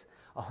space,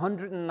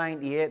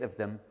 198 of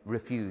them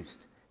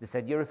refused. They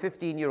said, you're a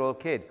 15-year-old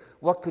kid.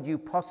 What could you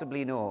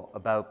possibly know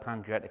about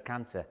pancreatic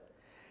cancer?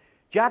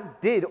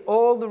 Jack did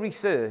all the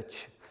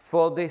research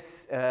for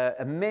this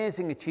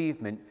amazing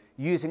achievement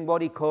using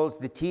what he calls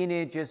the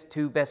teenager's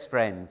two best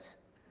friends,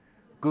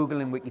 Google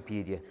and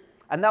Wikipedia.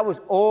 And that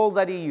was all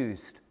that he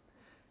used.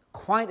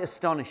 Quite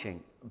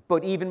astonishing.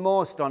 But even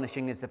more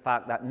astonishing is the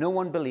fact that no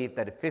one believed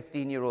that a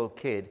 15-year-old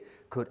kid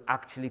could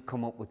actually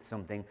come up with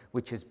something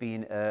which has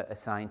been a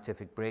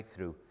scientific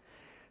breakthrough.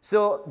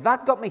 So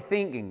that got me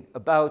thinking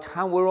about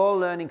how we're all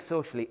learning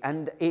socially.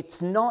 And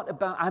it's not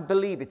about, I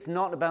believe it's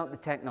not about the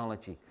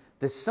technology.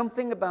 There's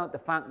something about the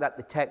fact that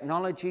the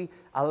technology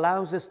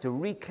allows us to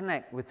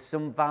reconnect with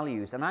some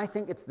values. And I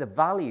think it's the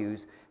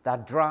values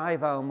that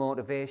drive our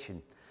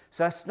motivation.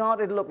 So I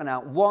started looking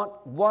at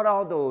what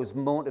are those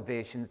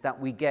motivations that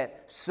we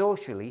get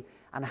socially,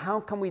 and how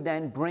can we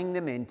then bring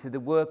them into the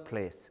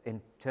workplace in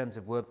terms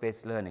of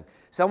work-based learning.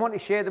 So I want to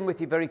share them with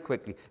you very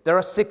quickly. There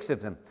are 6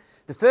 of them.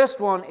 The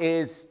first one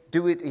is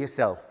do it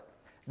yourself.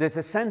 There's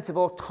a sense of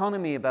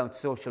autonomy about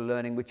social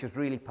learning which is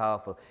really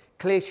powerful.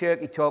 Clay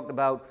Shirky talked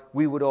about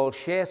we would all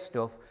share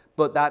stuff,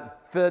 but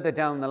that further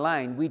down the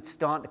line we'd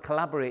start to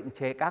collaborate and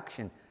take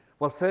action.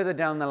 Well, further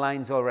down the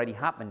line's already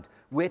happened.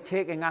 We're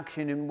taking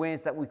action in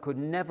ways that we could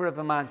never have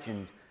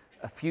imagined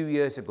a few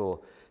years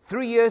ago.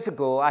 3 years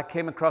ago, I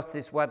came across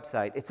this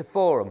website. It's a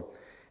forum.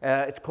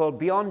 It's called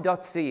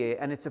beyond.ca,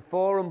 and it's a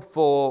forum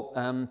for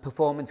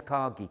performance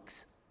car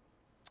geeks.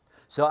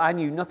 So I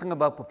knew nothing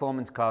about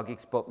performance car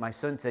geeks, but my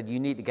son said, you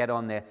need to get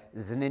on there.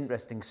 There's an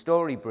interesting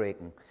story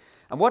breaking.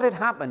 And what had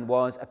happened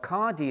was a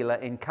car dealer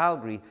in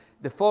Calgary,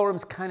 the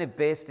forum's kind of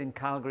based in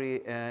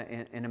Calgary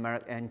in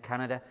America, in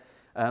Canada,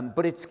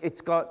 but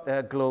it's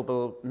got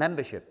global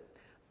membership.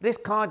 This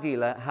car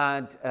dealer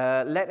had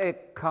let a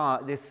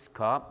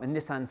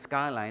Nissan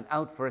Skyline,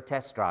 out for a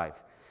test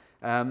drive.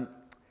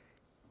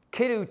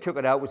 Kid who took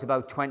it out was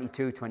about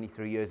 22,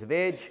 23 years of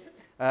age,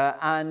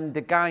 and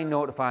the guy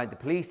notified the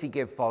police. He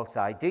gave false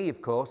ID,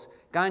 of course.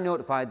 Guy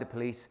notified the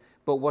police,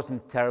 but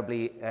wasn't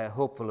terribly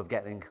hopeful of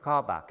getting the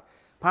car back.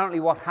 Apparently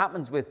what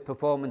happens with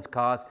performance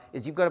cars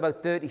is you've got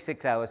about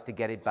 36 hours to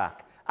get it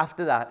back.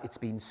 After that, it's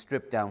been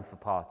stripped down for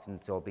parts and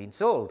it's all been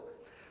sold.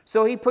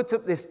 So he puts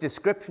up this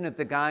description of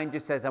the guy and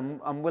just says,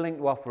 I'm willing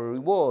to offer a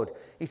reward.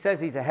 He says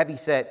he's a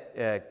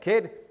heavy-set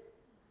kid,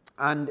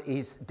 and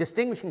his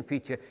distinguishing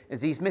feature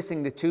is he's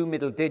missing the 2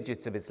 middle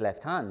digits of his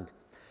left hand.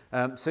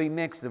 So he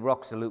makes the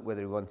rock salute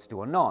whether he wants to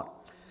or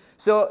not.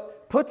 So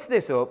puts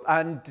this up,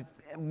 and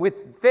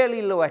with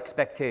fairly low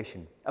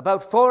expectation.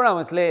 About 4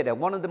 hours later,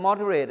 one of the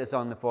moderators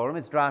on the forum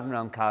is driving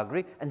around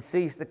Calgary and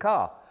sees the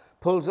car.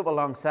 Pulls up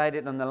alongside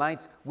it on the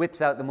lights,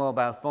 whips out the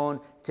mobile phone,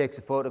 takes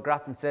a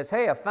photograph and says,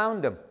 hey, I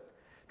found him.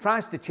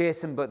 Tries to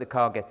chase him, but the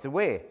car gets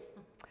away.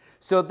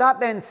 So that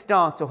then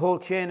starts a whole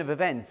chain of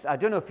events. I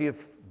don't know if you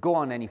go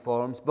on any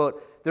forums,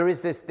 but there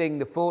is this thing,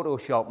 the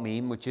Photoshop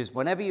meme, which is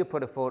whenever you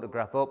put a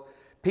photograph up,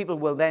 people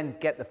will then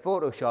get the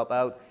Photoshop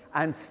out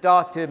and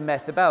start to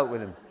mess about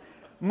with them.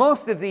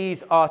 Most of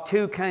these are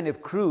too kind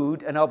of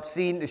crude and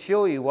obscene to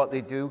show you what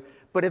they do,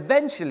 but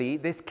eventually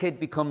this kid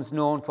becomes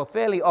known for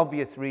fairly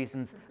obvious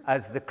reasons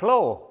as the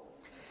Claw.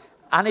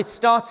 And it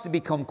starts to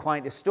become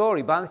quite a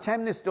story. By the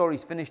time this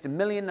story's finished, 1.5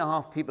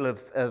 million people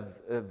have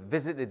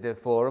visited the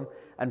forum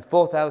and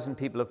 4,000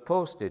 people have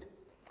posted.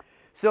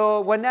 So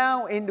we're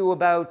now into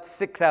about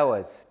 6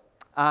 hours.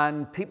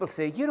 And people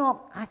say, you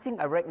know, I think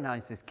I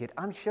recognize this kid.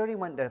 I'm sure he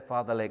went to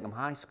Father Lakeham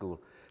High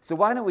School. So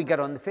why don't we get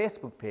on the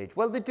Facebook page?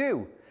 Well, they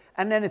do.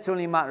 And then it's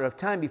only a matter of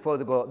time before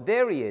they go,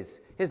 there he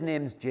is. His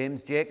name's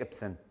James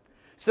Jacobson.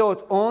 So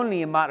it's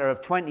only a matter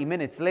of 20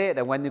 minutes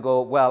later when they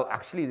go, well,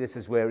 actually, this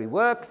is where he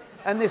works,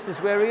 and this is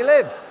where he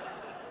lives.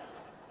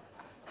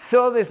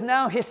 So there's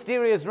now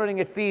hysteria is running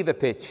at fever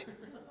pitch.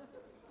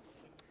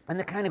 And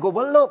they kind of go,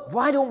 well, look,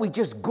 why don't we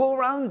just go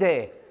around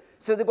there?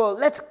 So they go,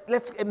 let's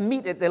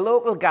meet at the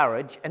local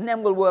garage, and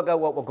then we'll work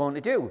out what we're going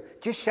to do.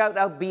 Just shout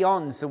out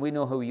beyond so we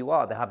know who you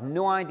are. They have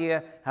no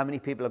idea how many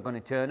people are going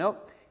to turn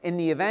up. In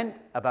the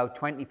event, about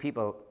 20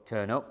 people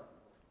turn up.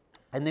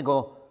 And they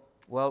go,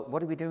 well, what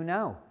do we do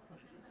now?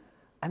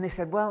 And they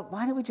said, well,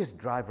 why don't we just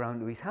drive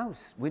round to his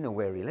house? We know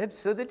where he lives.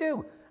 So they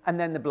do. And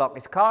then they block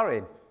his car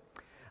in.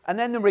 And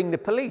then they ring the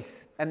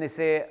police. And they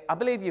say, I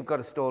believe you've got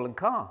a stolen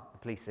car. The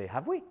police say,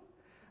 have we?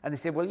 And they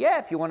say, well, yeah,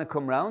 if you want to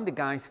come round, the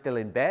guy's still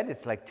in bed.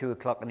 It's like 2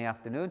 o'clock in the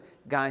afternoon.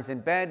 The guy's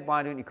in bed.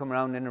 Why don't you come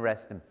around and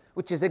arrest him?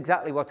 Which is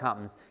exactly what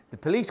happens. The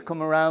police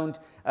come around.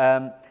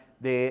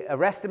 They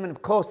arrest him. And,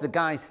 of course, the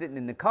guy's sitting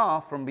in the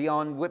car from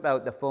beyond, whip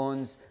out the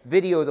phones,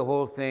 video the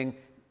whole thing.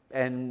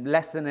 And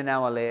less than an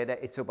hour later,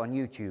 it's up on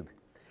YouTube.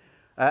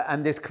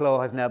 And this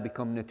claw has now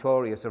become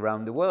notorious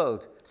around the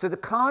world. So the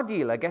car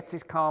dealer gets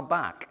his car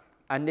back.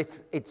 And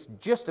it's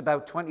just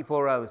about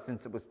 24 hours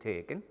since it was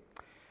taken.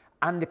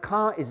 And the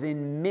car is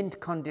in mint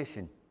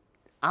condition.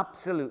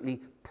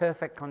 Absolutely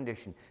perfect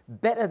condition.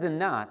 Better than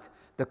that,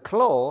 the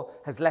claw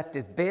has left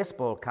his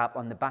baseball cap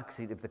on the back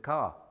seat of the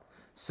car.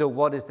 So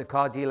what does the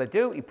car dealer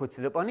do? He puts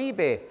it up on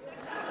eBay.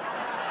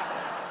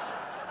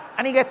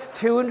 And he gets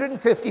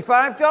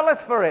 $255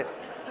 for it.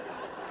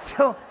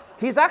 So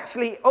he's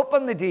actually up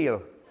on the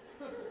deal.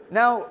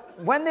 Now,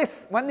 when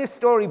this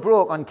story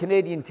broke on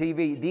Canadian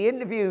TV, they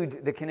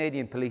interviewed the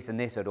Canadian police and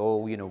they said,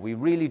 oh, you know, we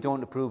really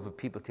don't approve of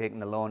people taking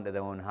the law into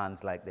their own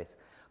hands like this.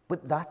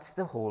 But that's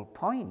the whole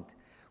point.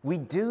 We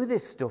do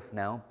this stuff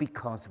now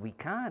because we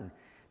can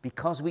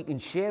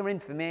share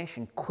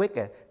information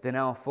quicker than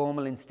our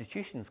formal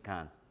institutions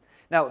can.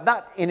 Now,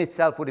 that in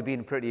itself would have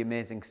been a pretty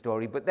amazing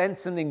story, but then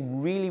something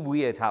really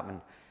weird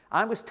happened.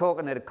 I was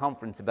talking at a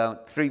conference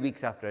about 3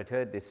 weeks after I'd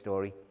heard this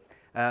story.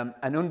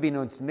 And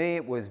unbeknownst to me,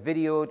 it was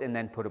videoed and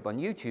then put up on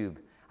YouTube.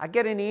 I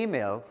get an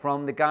email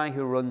from the guy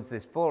who runs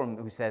this forum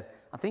who says,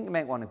 I think you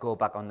might want to go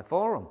back on the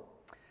forum.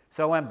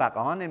 So I went back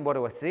on, and what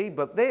do I see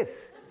but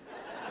this?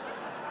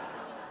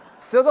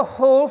 So the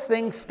whole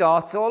thing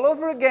starts all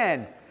over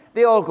again.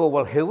 They all go,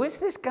 well, who is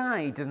this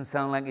guy? He doesn't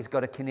sound like he's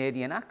got a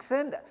Canadian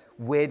accent.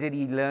 Where did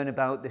he learn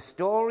about the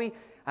story?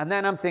 And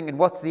then I'm thinking,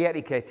 what's the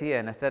etiquette here?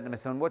 And I said to my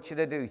son, what should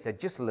I do? He said,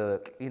 just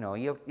lurk. You know,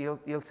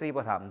 you'll see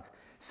what happens.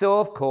 So,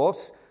 of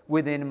course,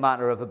 within a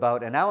matter of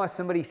about an hour,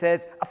 somebody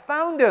says, I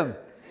found him.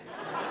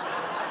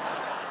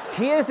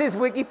 Here's his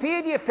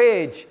Wikipedia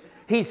page.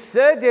 He's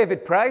Sir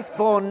David Price,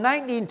 born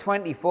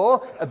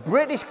 1924, a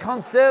British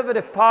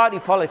Conservative Party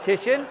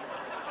politician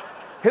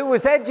who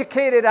was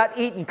educated at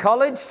Eton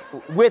College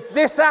with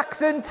this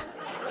accent.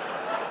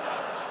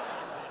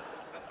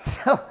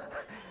 So,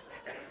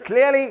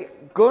 clearly,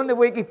 going to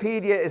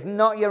Wikipedia is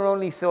not your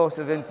only source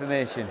of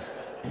information.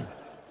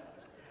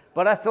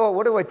 But I thought,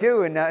 what do I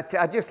do? And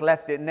I just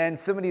left it. And then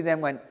somebody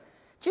then went,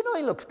 do you know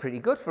he looks pretty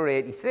good for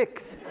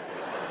 86?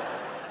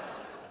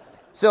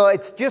 So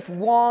it's just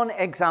one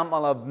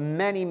example of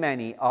many,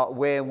 many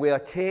where we are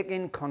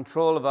taking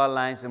control of our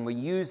lives and we're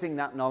using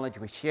that knowledge,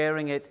 we're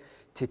sharing it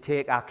to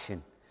take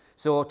action.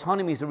 So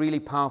autonomy is a really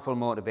powerful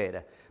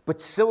motivator.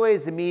 But so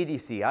is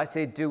immediacy. I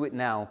say do it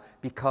now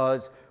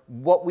because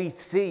what we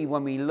see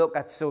when we look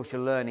at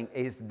social learning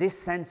is this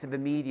sense of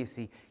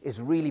immediacy is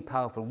really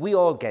powerful. We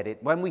all get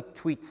it. When we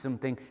tweet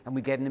something and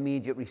we get an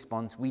immediate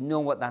response, we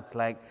know what that's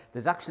like.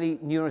 There's actually,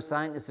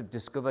 neuroscientists have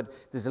discovered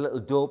there's a little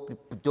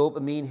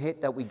dopamine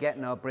hit that we get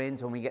in our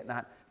brains when we get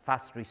that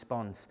fast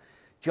response.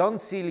 John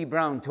Seeley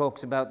Brown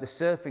talks about the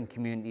surfing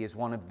community as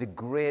one of the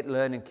great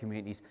learning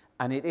communities,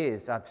 and it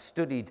is. I've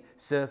studied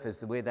surfers,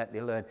 the way that they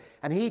learn.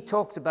 And he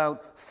talks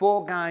about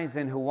 4 guys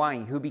in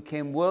Hawaii who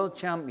became world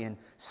champion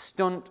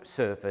stunt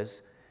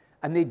surfers,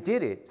 and they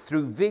did it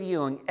through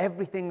videoing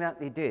everything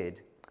that they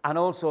did and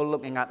also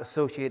looking at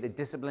associated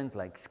disciplines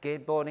like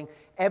skateboarding.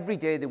 Every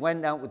day they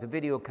went out with a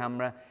video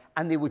camera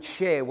and they would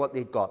share what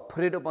they'd got,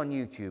 put it up on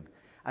YouTube.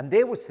 And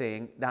they were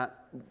saying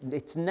that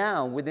it's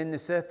now, within the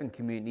surfing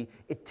community,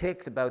 it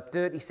takes about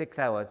 36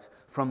 hours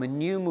from a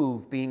new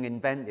move being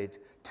invented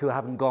to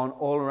having gone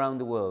all around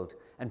the world.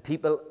 And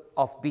people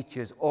off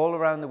beaches all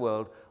around the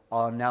world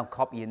are now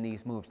copying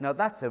these moves. Now,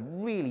 that's a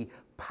really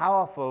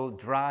powerful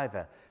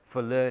driver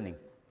for learning.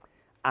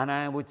 And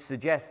I would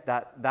suggest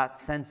that that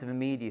sense of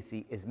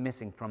immediacy is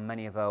missing from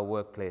many of our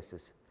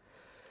workplaces.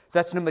 So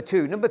that's number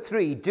 2. Number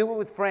 3, do it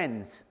with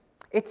friends.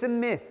 It's a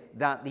myth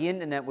that the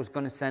internet was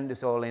going to send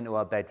us all into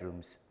our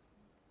bedrooms.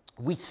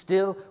 We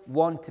still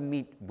want to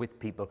meet with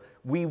people.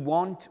 We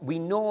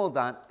know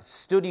that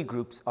study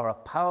groups are a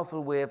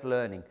powerful way of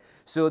learning.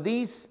 So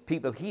these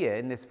people here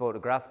in this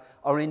photograph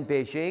are in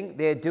Beijing.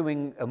 They're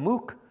doing a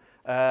MOOC.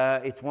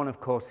 It's one of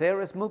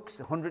Coursera's MOOCs.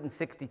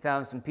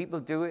 160,000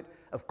 people do it.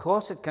 Of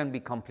course, it can be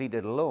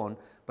completed alone.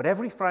 But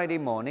every Friday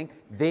morning,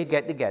 they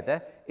get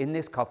together in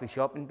this coffee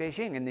shop in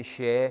Beijing and they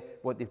share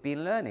what they've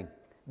been learning.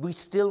 We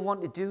still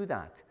want to do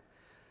that.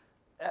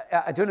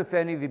 I don't know if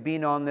any of you have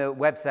been on the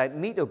website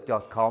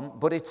meetup.com,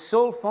 but its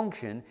sole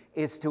function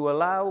is to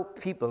allow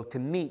people to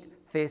meet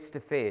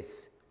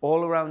face-to-face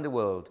all around the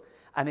world.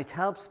 And it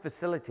helps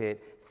facilitate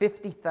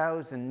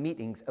 50,000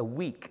 meetings a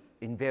week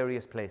in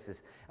various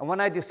places. And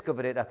when I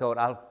discovered it, I thought,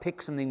 I'll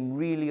pick something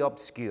really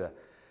obscure.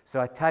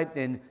 So I typed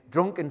in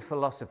drunken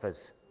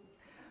philosophers.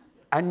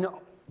 And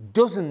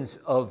dozens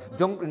of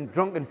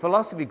drunken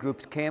philosophy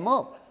groups came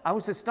up. I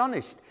was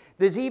astonished.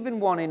 There's even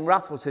one in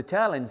Raffles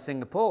Hotel in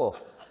Singapore.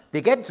 They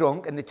get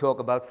drunk and they talk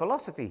about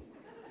philosophy.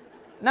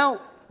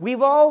 Now,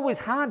 we've always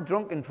had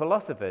drunken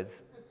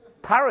philosophers.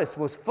 Paris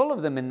was full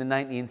of them in the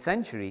 19th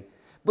century,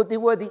 but they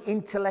were the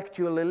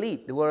intellectual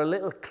elite. They were a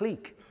little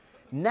clique.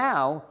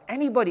 Now,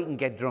 anybody can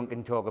get drunk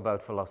and talk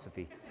about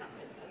philosophy.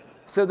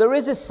 So there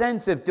is a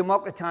sense of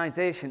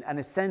democratization and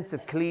a sense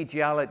of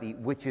collegiality,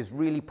 which is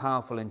really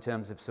powerful in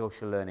terms of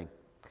social learning.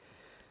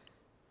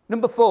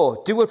 Number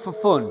 4, do it for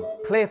fun,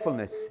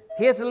 playfulness.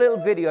 Here's a little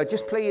video. I'll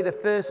just play you the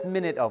first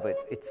minute of it.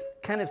 It's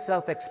kind of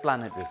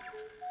self-explanatory.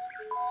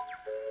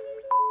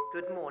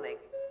 Good morning.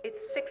 It's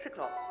 6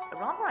 o'clock. A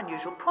rather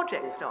unusual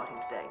project is starting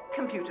today.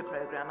 Computer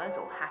programmers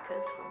or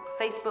hackers from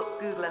Facebook,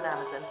 Google and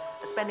Amazon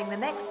are spending the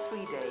next 3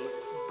 days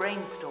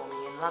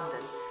brainstorming in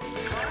London.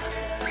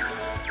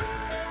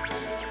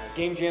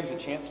 Game Jam's a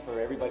chance for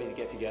everybody to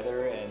get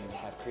together and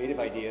have creative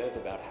ideas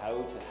about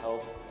how to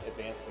help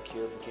advance the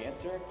cure for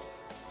cancer.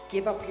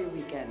 Give up your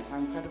weekend. How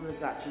incredible is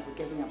that? People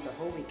giving up their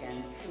whole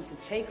weekend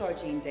to take our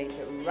gene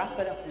data, wrap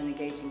it up in an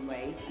engaging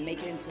way, and make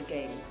it into a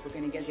game. We're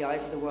going to get the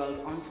eyes of the world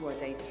onto our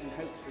data and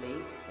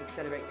hopefully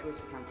accelerate cures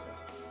for cancer.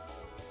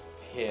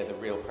 Here, the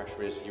real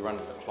pressure is you're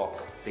under the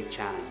clock. Big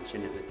challenge,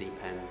 and at the deep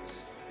end.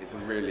 It's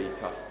a really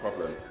tough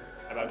problem.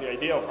 About the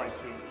idea of trying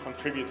to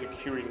contribute to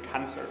curing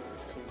cancer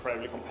is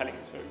incredibly compelling,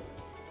 so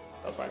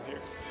that's why I'm here.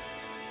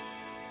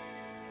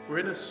 We're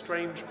in a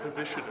strange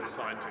position as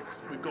scientists.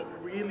 We've got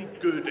really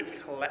good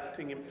at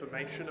collecting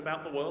information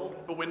about the world,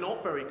 but we're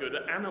not very good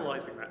at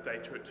analysing that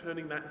data, at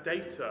turning that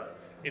data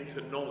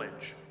into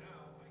knowledge.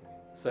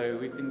 So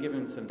we've been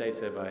given some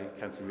data by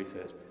cancer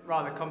research.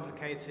 Rather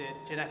complicated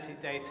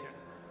genetic data.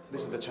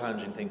 This is the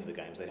challenging thing for the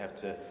games. They have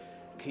to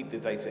keep the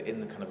data in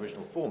the kind of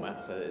original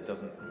format so that it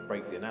doesn't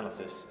break the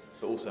analysis,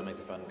 but also make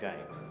a fun game.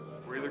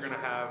 We're either going to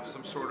have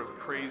some sort of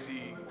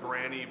crazy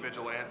granny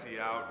vigilante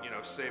out,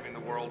 saving the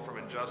world from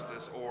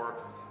injustice, or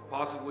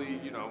possibly,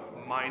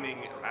 mining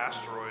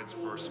asteroids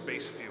for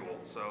space fuel.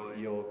 So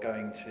you're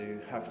going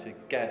to have to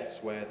guess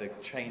where the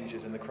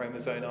changes in the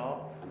chromosome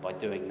are. And by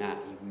doing that,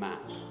 you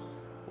map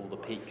all the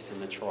peaks and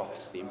the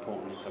troughs, the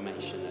important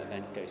information that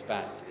then goes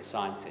back to the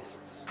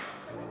scientists.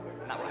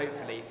 And that will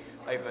hopefully,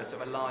 over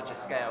sort of a larger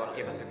scale,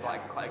 give us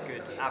quite a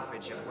good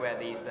average of where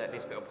these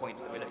little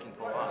points that we're looking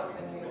for are.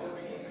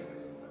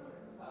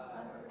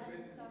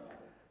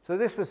 So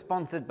this was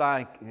sponsored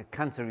by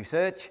Cancer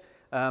Research.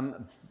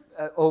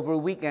 Over a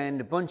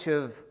weekend, a bunch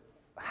of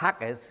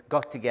hackers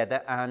got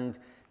together and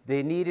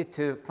they needed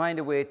to find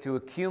a way to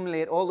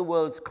accumulate all the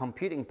world's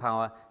computing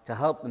power to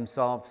help them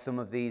solve some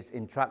of these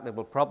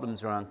intractable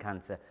problems around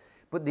cancer.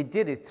 But they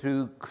did it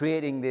through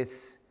creating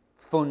this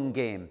fun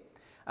game.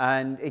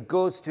 And it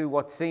goes to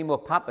what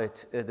Seymour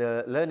Papert,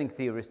 the learning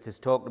theorist, has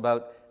talked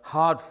about,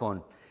 hard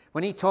fun.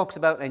 When he talks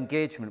about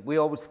engagement, we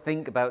always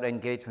think about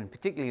engagement,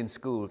 particularly in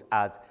schools,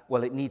 as,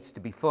 well, it needs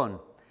to be fun.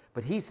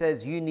 But he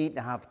says you need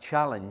to have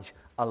challenge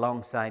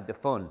alongside the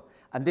fun.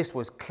 And this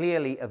was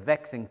clearly a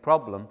vexing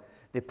problem.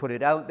 They put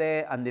it out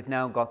there, and they've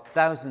now got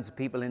thousands of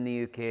people in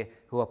the UK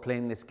who are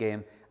playing this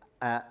game.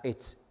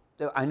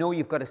 I know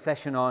you've got a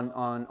session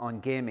on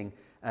gaming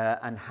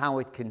and how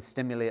it can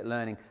stimulate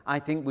learning. I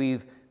think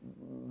we've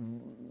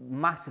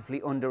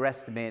massively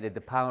underestimated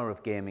the power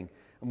of gaming.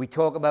 And we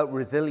talk about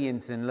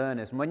resilience in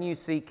learners. And when you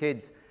see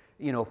kids,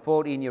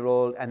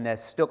 14-year-old, and they're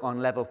stuck on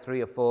level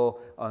 3 or 4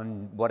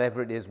 on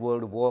whatever it is,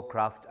 World of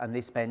Warcraft, and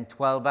they spend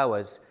 12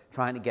 hours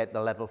trying to get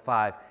the level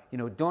 5,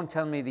 don't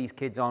tell me these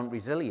kids aren't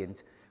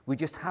resilient. We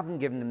just haven't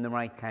given them the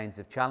right kinds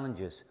of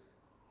challenges.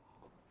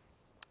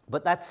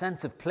 But that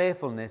sense of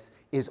playfulness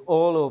is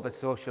all over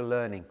social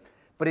learning.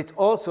 But it's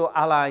also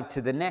allied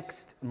to the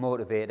next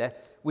motivator,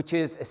 which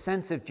is a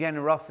sense of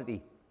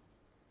generosity.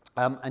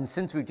 And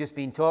since we've just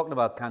been talking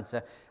about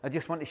cancer, I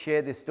just want to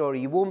share this story.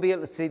 You won't be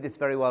able to see this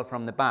very well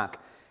from the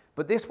back,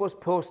 but this was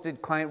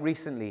posted quite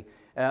recently.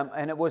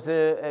 And it was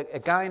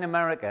a guy in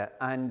America,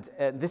 and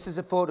this is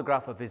a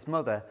photograph of his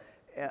mother,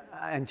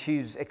 and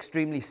she's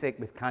extremely sick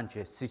with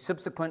cancer. She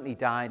subsequently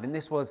died, and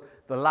this was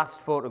the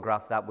last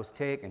photograph that was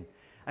taken.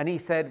 And he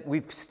said,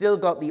 we've still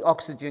got the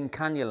oxygen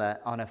cannula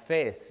on her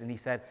face. And he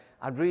said,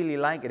 I'd really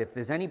like it if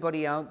there's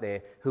anybody out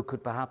there who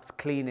could perhaps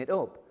clean it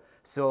up,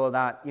 so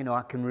that,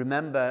 I can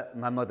remember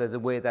my mother the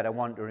way that I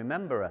want to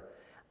remember her.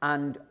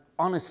 And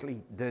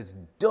honestly, there's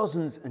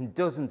dozens and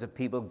dozens of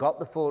people got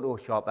the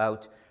Photoshop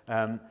out.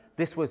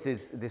 This was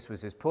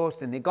his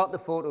post, and they got the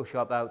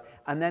Photoshop out,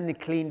 and then they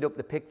cleaned up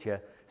the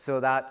picture so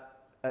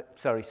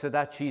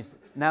that she's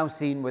now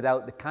seen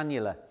without the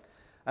cannula.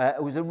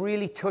 It was a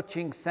really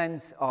touching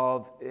sense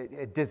of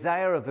a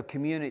desire of a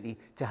community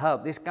to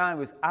help. This guy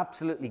was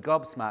absolutely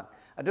gobsmacked.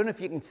 I don't know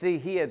if you can see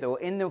here, though,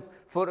 in the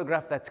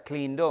photograph that's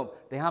cleaned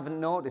up, they haven't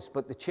noticed,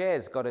 but the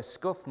chair's got a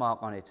scuff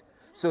mark on it.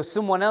 So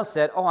someone else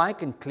said, oh, I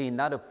can clean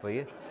that up for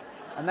you.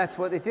 And that's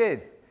what they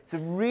did. It's a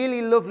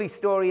really lovely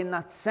story in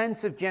that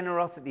sense of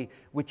generosity,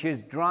 which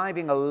is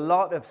driving a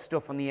lot of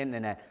stuff on the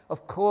internet.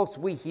 Of course,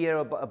 we hear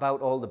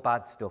about all the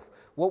bad stuff.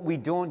 What we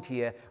don't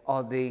hear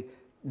are the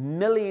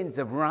millions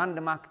of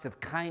random acts of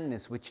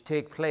kindness which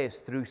take place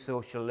through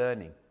social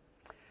learning.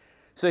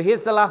 So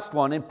here's the last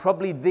one, and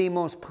probably the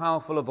most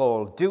powerful of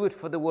all. Do it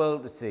for the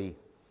world to see.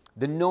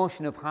 The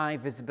notion of high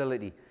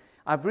visibility.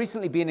 I've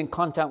recently been in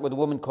contact with a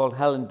woman called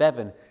Helen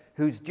Bevan,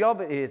 whose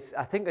job is,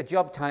 I think her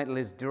job title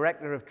is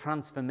Director of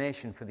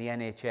Transformation for the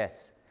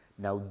NHS.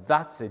 Now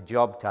that's a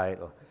job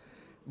title.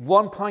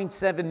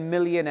 1.7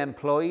 million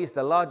employees,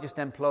 the largest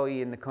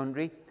employee in the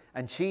country,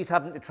 and she's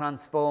having to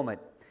transform it.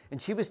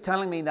 And she was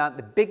telling me that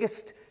the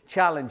biggest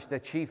challenge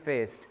that she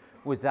faced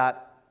was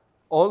that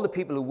all the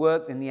people who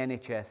worked in the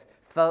NHS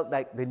felt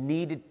like they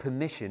needed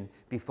permission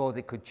before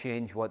they could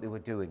change what they were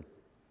doing.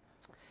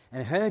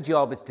 And her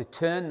job is to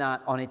turn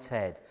that on its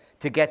head,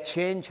 to get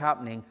change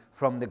happening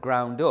from the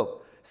ground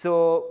up.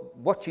 So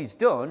what she's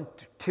done,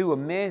 two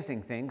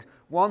amazing things.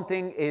 One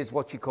thing is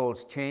what she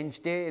calls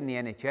Change Day in the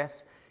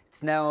NHS.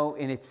 It's now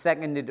in its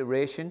second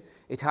iteration.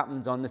 It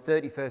happens on the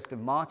 31st of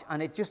March,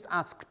 and it just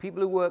asks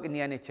people who work in the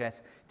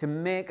NHS to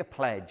make a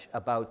pledge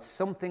about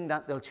something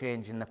that they'll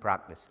change in the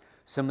practice.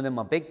 Some of them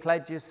are big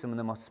pledges, some of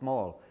them are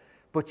small.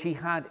 But she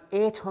had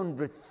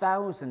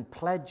 800,000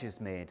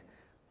 pledges made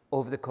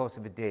over the course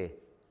of a day.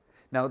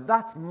 Now,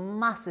 that's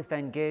massive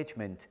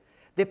engagement.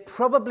 There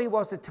probably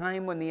was a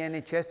time when the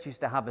NHS used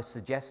to have a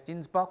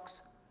suggestions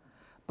box,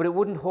 but it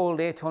wouldn't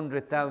hold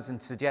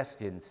 800,000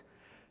 suggestions.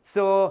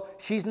 So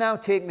she's now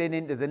taken it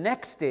into the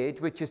next stage,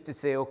 which is to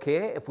say,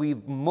 okay, if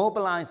we've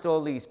mobilized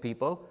all these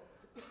people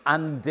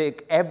and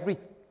every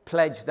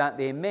pledge that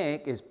they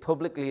make is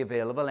publicly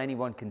available,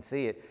 anyone can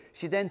see it,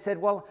 she then said,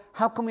 well,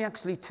 how can we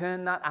actually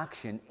turn that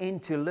action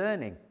into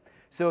learning?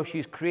 So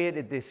she's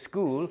created this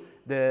school,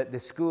 the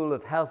School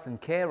of Health and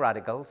Care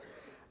Radicals,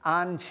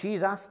 and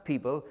she's asked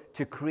people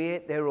to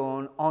create their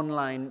own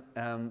online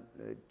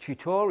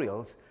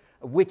tutorials,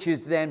 which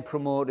is then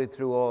promoted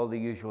through all the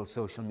usual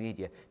social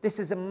media. This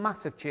is a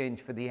massive change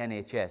for the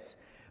NHS,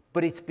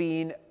 but it's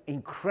been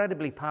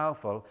incredibly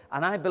powerful,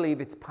 and I believe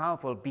it's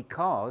powerful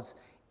because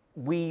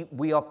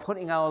we are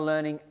putting our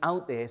learning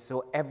out there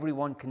so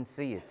everyone can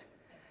see it.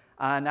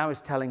 And I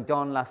was telling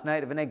Don last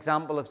night of an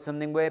example of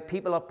something where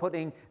people are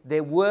putting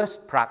their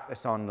worst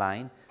practice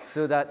online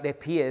so that their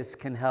peers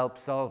can help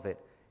solve it.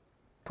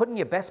 Putting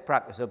your best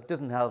practice up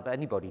doesn't help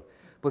anybody,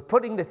 but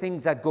putting the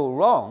things that go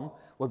wrong,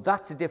 well,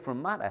 that's a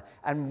different matter.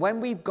 And when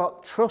we've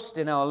got trust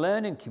in our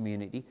learning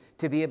community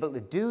to be able to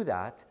do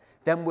that,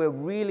 then we're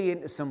really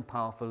into some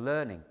powerful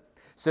learning.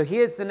 So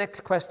here's the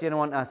next question I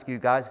want to ask you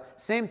guys.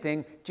 Same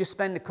thing, just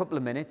spend a couple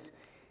of minutes.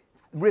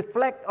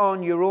 Reflect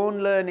on your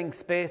own learning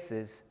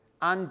spaces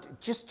and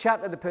just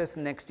chat to the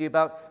person next to you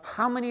about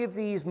how many of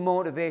these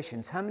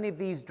motivations, how many of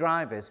these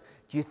drivers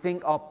do you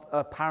think are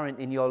apparent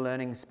in your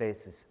learning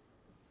spaces?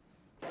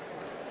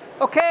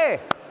 Okay.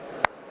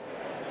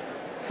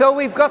 So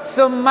we've got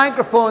some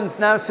microphones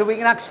now so we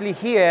can actually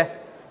hear.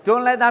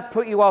 Don't let that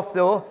put you off,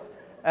 though.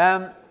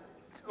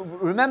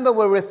 Remember,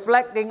 we're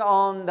reflecting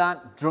on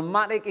that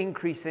dramatic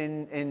increase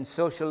in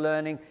social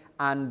learning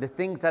and the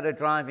things that are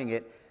driving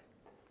it.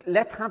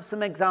 Let's have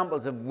some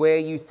examples of where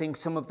you think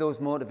some of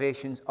those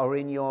motivations are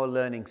in your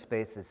learning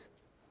spaces.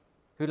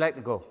 Who'd like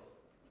to go?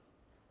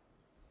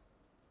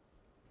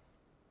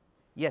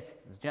 Yes,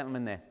 there's a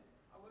gentleman there.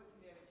 I work in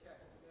the NHS.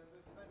 There was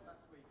an event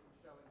last week called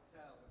Show and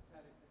Tell is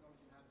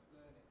technology enhanced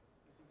learning.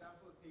 It's an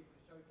example of people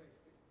to showcase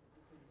bits of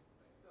the things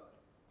that they've done.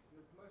 And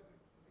the most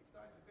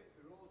exciting bits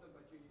are all done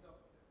by junior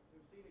doctors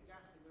who've seen a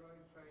gap in their own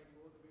training,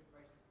 all the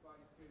information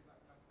provided to that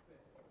kind of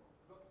thing.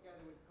 Got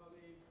together with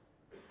colleagues,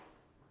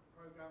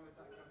 programmers,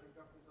 that kind of thing,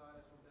 graphic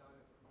designers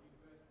from the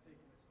university,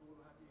 from the school,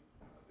 what have you,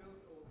 and build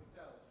it all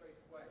themselves straight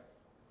away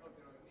to plug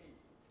their own needs.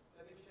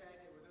 Then they've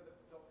shared it with other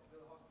doctors,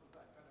 other hospitals,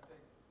 that kind of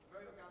thing,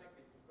 very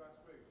organically from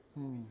grassroots.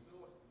 These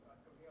resources are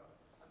coming up,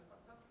 and they're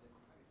fantastic.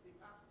 And it's the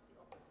absolute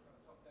opposite kind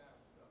of top-down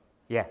stuff.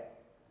 Yeah.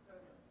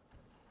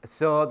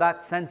 So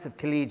that sense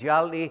of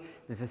collegiality,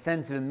 there's a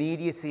sense of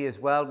immediacy as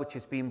well, which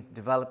has been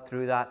developed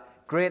through that.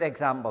 Great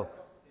example.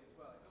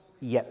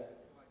 Yeah.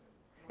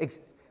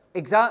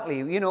 Exactly.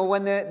 You know,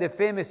 when the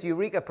famous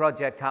Eureka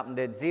project happened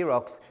at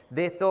Xerox,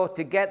 they thought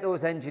to get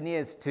those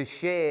engineers to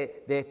share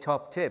their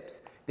top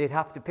tips, they'd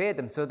have to pay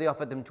them, so they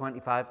offered them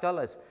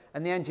 $25.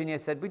 And the engineer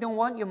said, we don't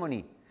want your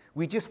money.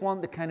 We just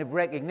want the kind of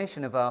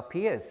recognition of our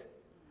peers.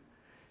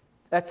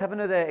 Let's have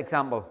another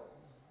example.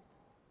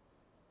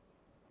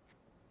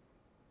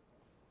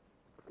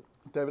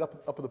 David,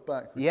 up at the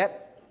back.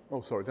 Yep.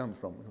 Oh, sorry, down the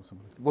front.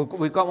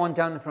 We've got one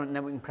down the front, and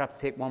then we can perhaps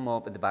take one more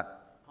up at the back.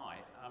 Hi.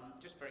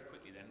 Just very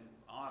quickly then,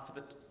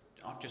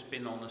 I've just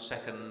been on the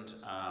second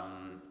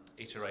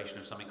iteration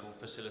of something called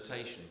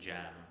Facilitation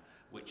Jam,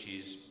 which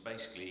is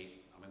basically,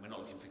 I mean, we're not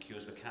looking for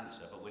cures for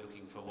cancer, but we're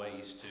looking for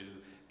ways to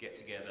get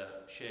together,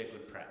 share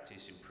good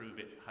practice, improve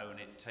it, hone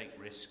it, take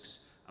risks.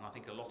 And I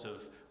think a lot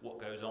of what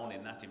goes on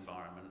in that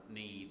environment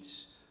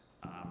needs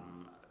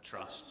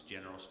trust,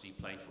 generosity,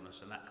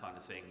 playfulness, and that kind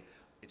of thing.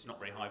 It's not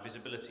very high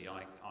visibility.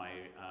 I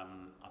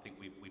think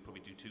we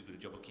probably do too good a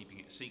job of keeping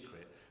it a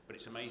secret, but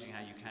it's amazing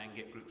how you can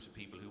get groups of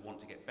people who want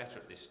to get better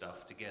at this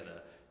stuff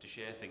together to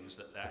share things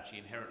that they're actually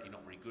inherently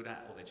not very good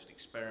at, or they're just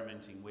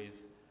experimenting with.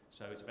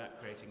 So it's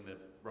about creating the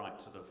right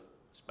sort of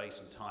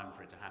space and time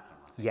for it to happen,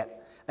 I think. Yeah,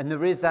 and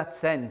there is that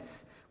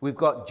sense, we've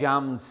got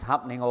jams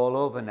happening all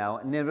over now,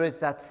 and there is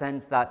that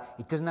sense that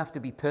it doesn't have to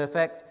be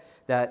perfect,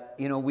 that,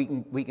 you know,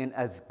 we can,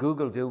 as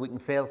Google do, we can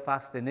fail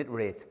fast and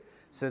iterate.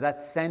 So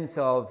that sense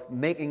of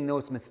making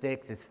those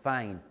mistakes is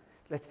fine.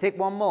 Let's take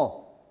one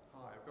more.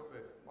 Hi, I've got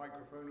the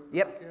microphone up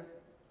Yep. back here.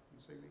 Can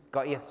you see me?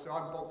 Got you. So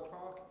I'm Bob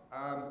Clark.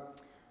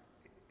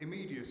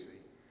 Immediacy.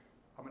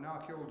 I'm an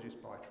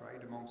archaeologist by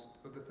trade, amongst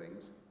other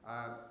things.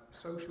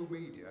 Social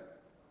media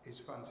is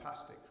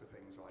fantastic for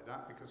things like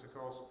that because, of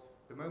course,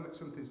 the moment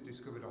something's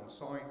discovered on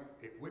site,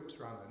 it whips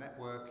around the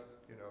network,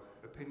 you know,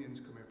 opinions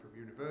coming from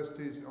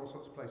universities and all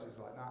sorts of places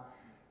like that.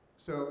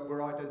 So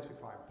we're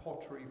identifying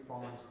pottery,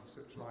 finds and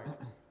such like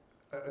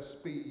at a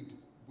speed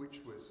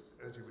which was,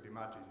 as you would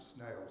imagine,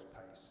 snail's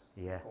pace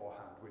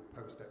beforehand with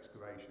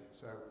post-excavation.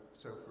 So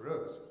for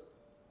us,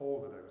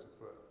 all of those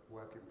are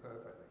working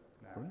perfectly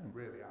now,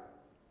 really are.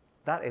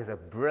 That is a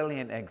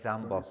brilliant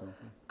example,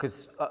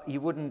 because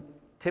you wouldn't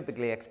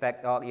typically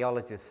expect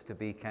archaeologists to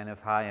be kind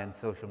of high on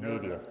social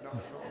media. No, not at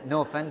all.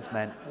 No offence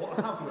meant. What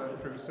I have learned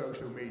through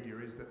social media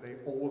is that they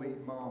all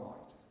eat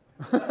Marmite.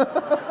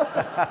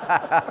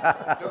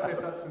 I don't know if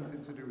that's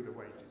something to do with the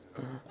wages.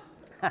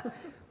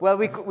 Well,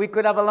 we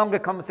could have a longer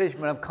conversation,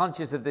 but I'm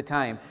conscious of the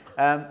time.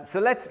 So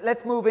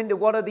let's move into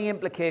what are the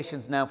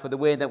implications now for the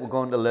way that we're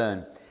going to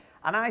learn.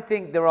 And I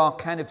think there are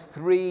kind of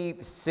three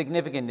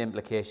significant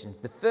implications.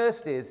 The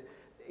first is,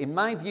 in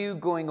my view,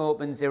 going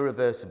open's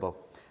irreversible.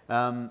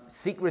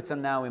 Secrets are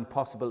now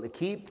impossible to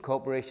keep.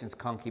 Corporations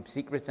can't keep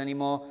secrets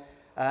anymore.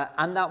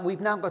 And that we've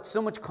now got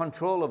so much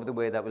control over the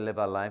way that we live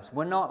our lives,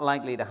 we're not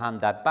likely to hand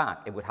that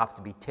back. It would have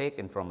to be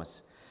taken from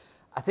us.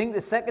 I think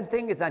the second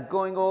thing is that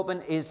going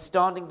open is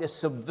starting to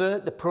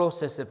subvert the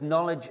process of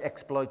knowledge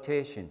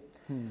exploitation.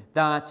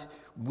 That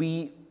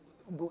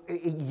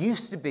it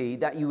used to be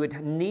that you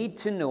would need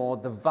to know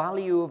the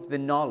value of the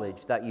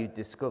knowledge that you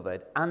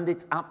discovered and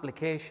its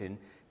application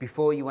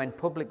before you went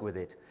public with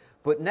it.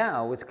 But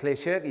now, as Clay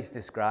Shirky's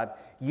described,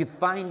 you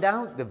find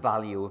out the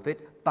value of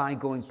it by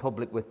going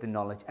public with the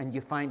knowledge, and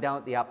you find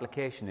out the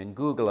application, and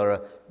Google are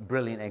a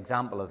brilliant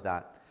example of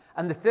that.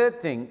 And the third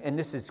thing, and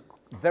this is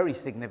very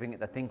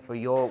significant, I think, for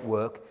your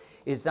work,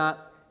 is that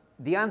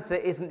the answer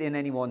isn't in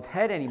anyone's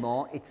head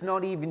anymore. It's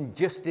not even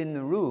just in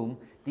the room.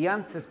 The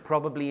answer's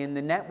probably in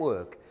the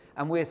network.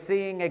 And we're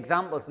seeing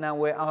examples now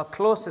where our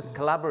closest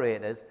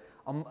collaborators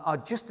are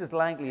just as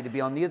likely to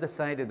be on the other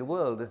side of the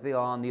world as they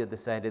are on the other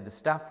side of the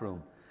staff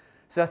room.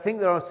 So I think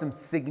there are some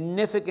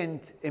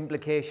significant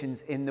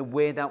implications in the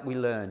way that we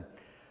learn.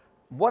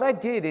 What I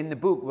did in the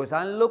book was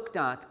I looked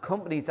at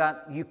companies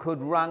that you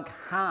could rank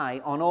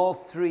high on all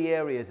three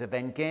areas of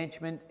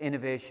engagement,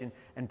 innovation,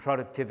 and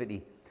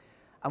productivity.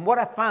 And what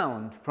I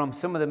found from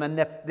some of them, and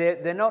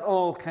they're not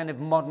all kind of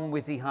modern,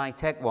 whizzy,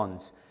 high-tech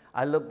ones.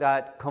 I looked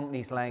at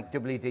companies like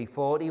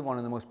WD-40, one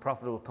of the most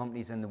profitable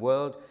companies in the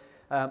world.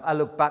 I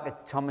looked back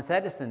at Thomas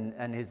Edison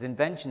and his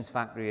inventions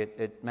factory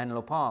at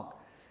Menlo Park.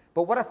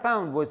 But what I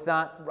found was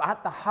that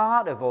at the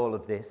heart of all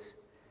of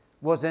this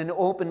was an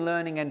open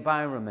learning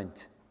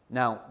environment.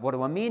 Now, what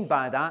do I mean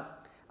by that?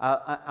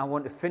 I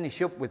want to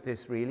finish up with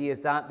this really,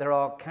 is that there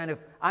are kind of,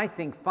 I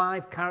think,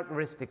 5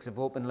 characteristics of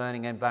open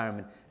learning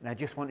environment, and I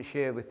just want to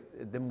share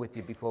them with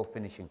you before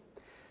finishing.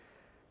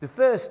 The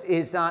first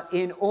is that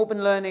in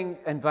open learning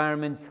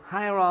environments,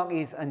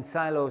 hierarchies and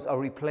silos are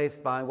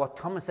replaced by what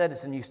Thomas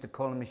Edison used to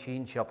call a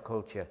machine shop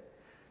culture.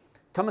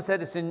 Thomas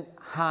Edison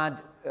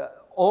had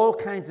all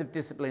kinds of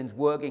disciplines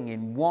working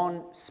in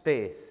one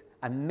space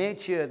and made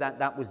sure that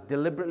that was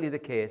deliberately the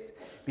case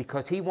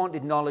because he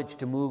wanted knowledge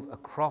to move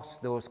across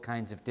those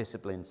kinds of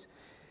disciplines.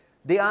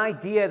 The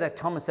idea that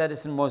Thomas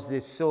Edison was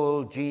this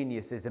sole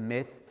genius is a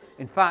myth.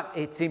 In fact,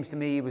 it seems to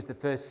me he was the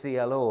first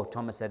CLO,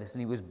 Thomas Edison.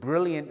 He was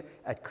brilliant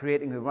at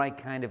creating the right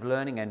kind of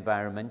learning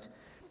environment.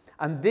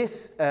 And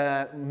this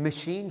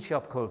machine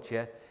shop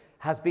culture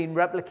has been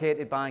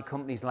replicated by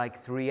companies like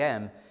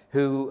 3M,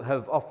 who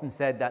have often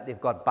said that they've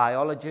got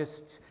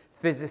biologists,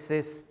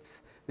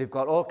 physicists, they've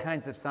got all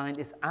kinds of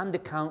scientists and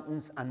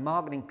accountants and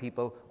marketing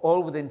people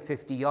all within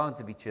 50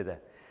 yards of each other.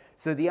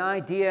 So the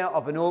idea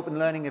of an open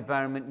learning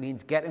environment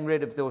means getting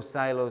rid of those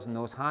silos and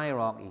those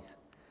hierarchies.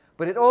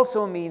 But it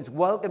also means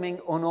welcoming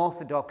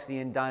unorthodoxy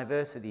and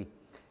diversity.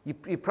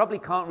 You probably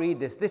can't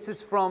read this. This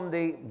is from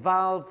the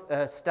Valve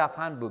staff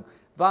handbook.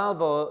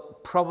 Valve are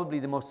probably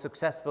the most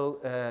successful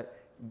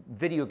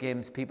video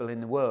games people in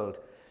the world.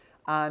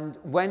 And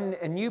when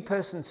a new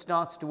person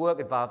starts to work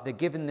at Valve, they're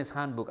given this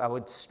handbook. I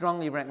would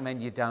strongly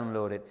recommend you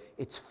download it.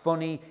 It's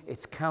funny,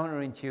 it's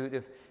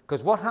counterintuitive,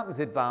 because what happens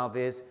at Valve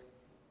is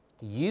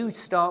you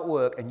start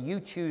work and you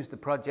choose the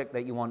project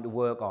that you want to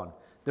work on.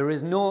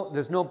 There's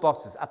no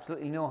bosses,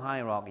 absolutely no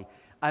hierarchy.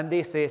 And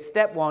they say,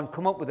 step 1,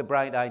 come up with a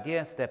bright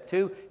idea. Step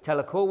 2, tell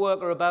a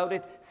co-worker about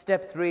it.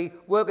 Step 3,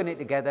 work on it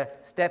together.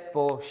 Step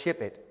 4,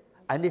 ship it.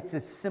 And it's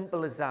as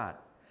simple as that.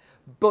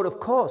 But of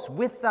course,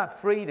 with that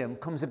freedom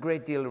comes a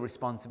great deal of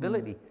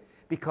responsibility.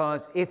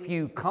 Because if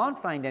you can't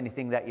find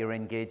anything that you're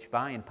engaged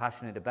by and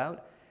passionate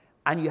about,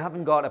 and you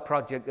haven't got a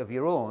project of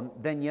your own,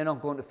 then you're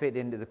not going to fit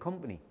into the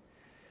company.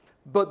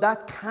 But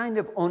that kind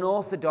of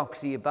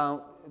unorthodoxy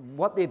about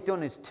what they've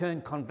done is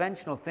turn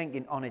conventional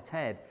thinking on its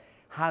head,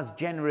 has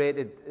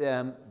generated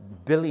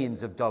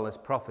billions of dollars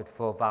profit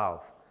for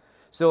Valve.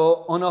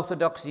 So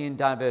unorthodoxy and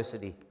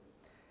diversity.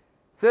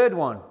 Third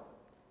one,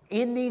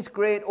 in these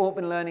great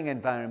open learning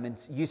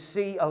environments, you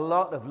see a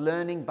lot of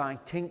learning by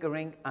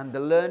tinkering, and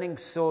the learning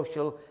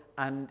social,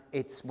 and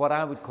it's what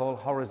I would call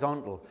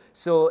horizontal.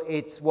 So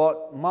it's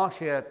what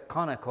Marcia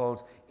Connor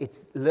calls,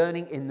 it's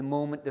learning in the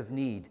moment of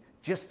need,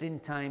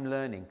 just-in-time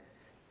learning.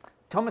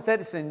 Thomas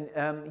Edison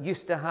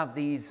used to have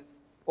these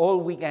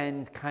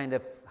all-weekend kind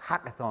of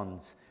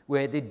hackathons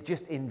where they'd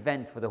just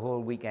invent for the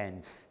whole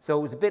weekend. So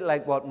it was a bit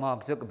like what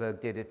Mark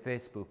Zuckerberg did at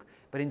Facebook.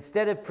 But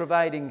instead of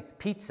providing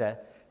pizza,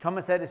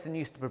 Thomas Edison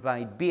used to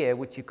provide beer,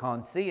 which you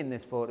can't see in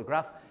this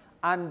photograph,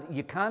 and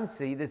you can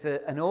see there's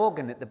an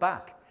organ at the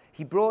back.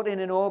 He brought in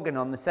an organ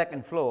on the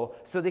second floor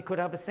so they could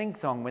have a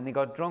sing-song when they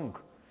got drunk.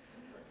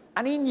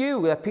 And he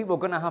knew that people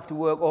were going to have to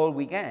work all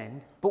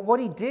weekend, but what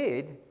he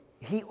did,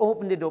 he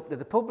opened it up to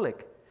the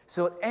public.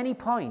 So at any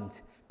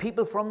point,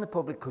 people from the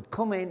public could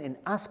come in and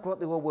ask what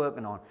they were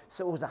working on.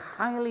 So it was a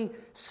highly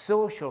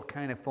social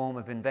kind of form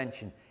of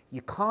invention.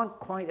 You can't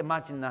quite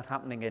imagine that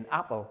happening in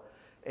Apple,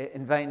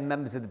 inviting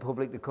members of the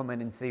public to come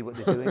in and see what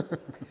they're doing.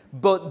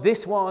 But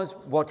this was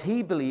what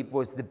he believed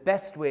was the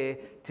best way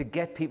to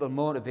get people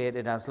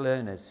motivated as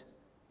learners.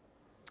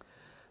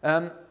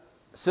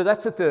 So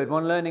that's the third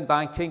one, learning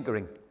by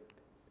tinkering.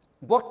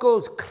 What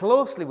goes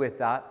closely with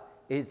that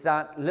is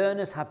that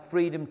learners have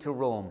freedom to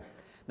roam.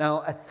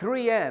 Now, at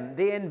 3M,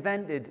 they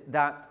invented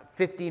that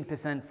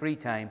 15% free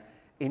time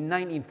in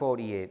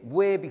 1948,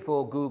 way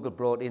before Google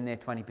brought in their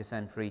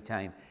 20% free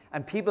time.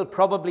 And people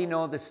probably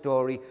know the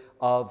story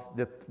of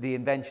the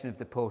invention of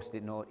the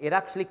Post-it note. It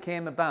actually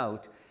came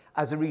about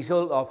as a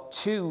result of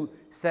 2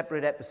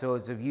 separate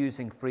episodes of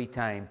using free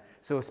time.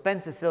 So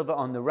Spencer Silver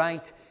on the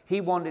right,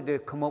 he wanted to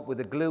come up with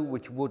a glue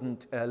which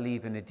wouldn't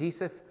leave an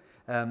adhesive.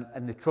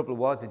 And the trouble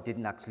was it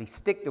didn't actually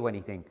stick to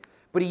anything.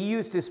 But he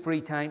used his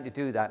free time to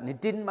do that, and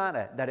it didn't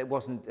matter that it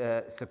wasn't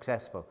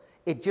successful.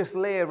 It just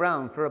lay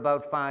around for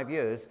about 5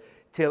 years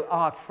till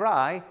Art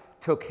Fry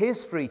took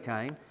his free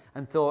time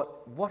and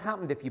thought, what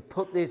happened if you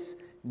put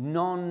this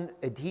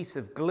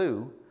non-adhesive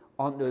glue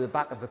onto the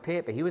back of a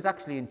paper? He was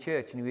actually in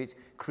church and he was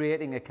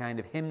creating a kind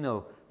of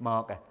hymnal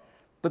marker.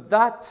 But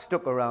that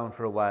stuck around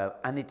for a while,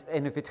 and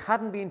if it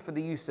hadn't been for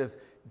the use of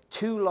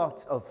 2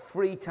 lots of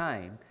free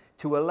time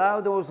to allow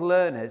those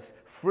learners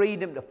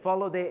freedom to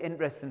follow their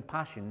interests and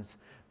passions,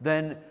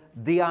 then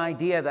the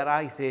idea that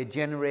I say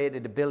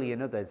generated a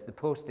billion others, the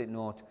Post-it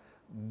note,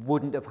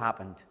 wouldn't have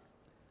happened.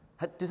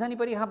 Does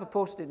anybody have a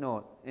Post-it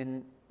note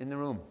in the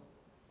room?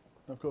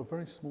 I've got a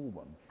very small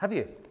one. Have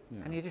you?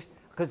 Yeah. Can you just,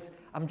 because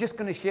I'm just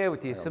going to share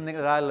with you something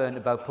that I learned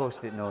about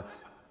Post-it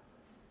notes.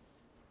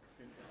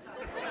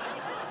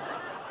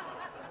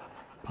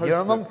 You're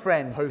among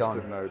friends, Don.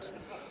 Post-it note.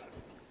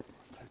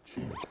 So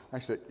cheap.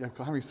 Actually,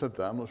 having said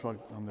that, I'm not sure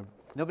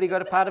Nobody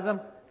got a pad of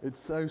them? It's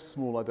so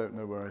small I don't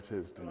know where it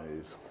is,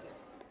 Denise.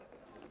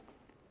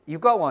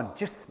 You've got one.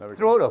 Just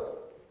throw it up.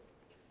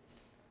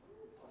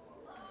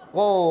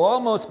 Whoa,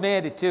 almost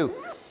made it too.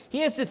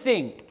 Here's the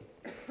thing.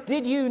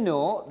 Did you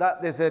know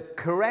that there's a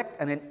correct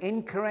and an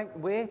incorrect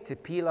way to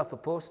peel off a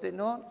Post-it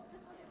note?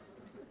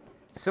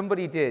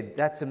 Somebody did.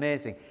 That's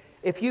amazing.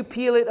 If you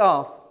peel it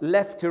off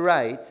left to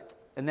right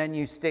and then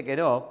you stick it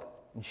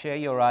up and share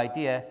your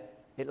idea,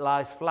 it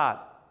lies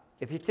flat.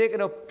 If you take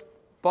it up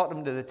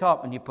bottom to the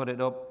top and you put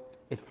it up,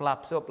 it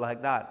flaps up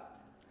like that.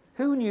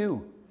 Who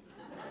knew?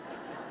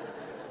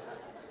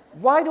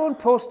 Why don't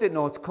Post-it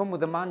notes come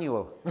with a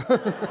manual?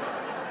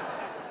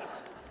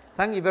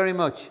 Thank you very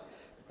much.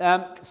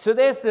 So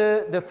there's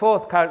the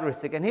fourth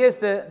characteristic, and here's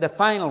the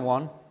final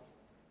one.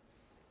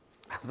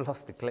 I've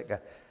lost the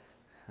clicker.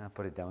 I'll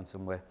put it down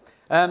somewhere.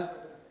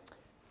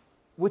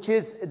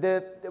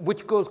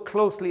 Which goes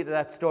closely to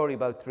that story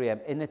about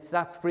 3M, and it's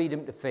that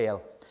freedom to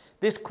fail.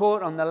 This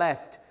quote on the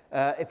left,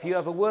 if you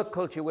have a work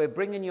culture where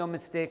bringing your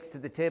mistakes to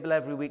the table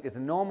every week is a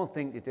normal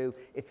thing to do,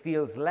 it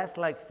feels less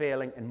like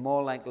failing and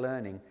more like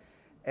learning.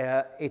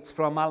 It's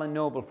from Alan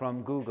Noble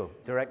from Google,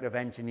 Director of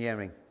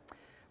Engineering.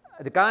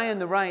 The guy on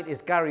the right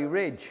is Gary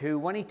Ridge, who,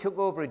 when he took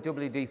over at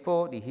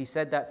WD-40, he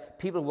said that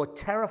people were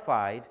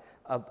terrified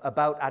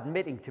about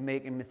admitting to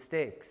making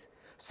mistakes.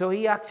 So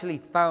he actually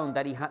found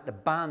that he had to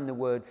ban the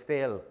word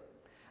fail.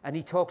 And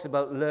he talks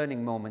about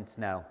learning moments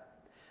now.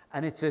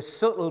 And it's a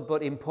subtle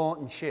but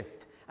important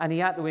shift. And he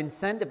had to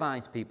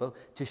incentivize people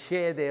to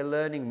share their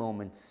learning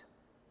moments.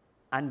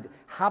 And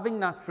having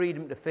that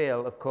freedom to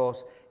fail, of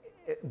course,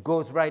 it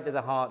goes right to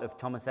the heart of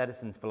Thomas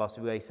Edison's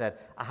philosophy, where he said,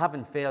 I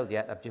haven't failed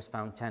yet, I've just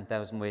found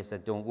 10,000 ways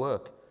that don't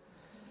work.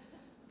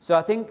 So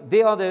I think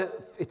they are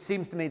it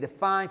seems to me, the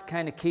 5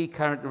 kind of key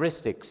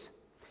characteristics.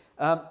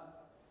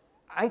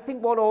 I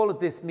think what all of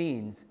this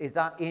means is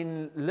that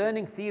in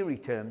learning theory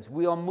terms,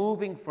 we are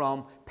moving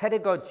from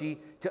pedagogy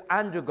to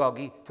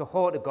andragogy to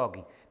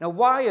hortagogy. Now,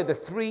 why are the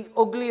 3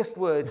 ugliest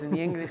words in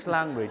the English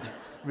language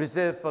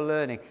reserved for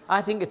learning?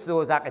 I think it's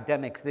those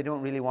academics. They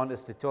don't really want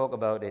us to talk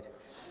about it.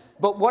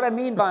 But what I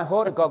mean by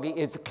hortagogy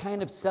is a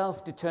kind of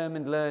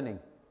self-determined learning.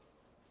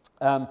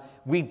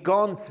 We've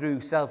gone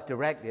through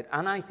self-directed,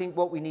 and I think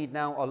what we need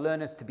now are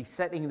learners to be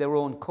setting their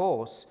own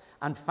course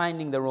and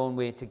finding their own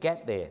way to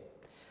get there.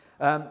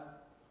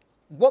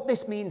 What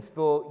this means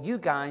for you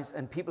guys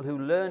and people who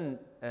learn,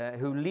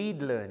 who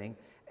lead learning,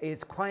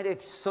 is quite a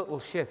subtle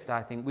shift,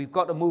 I think. We've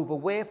got to move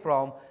away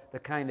from the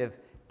kind of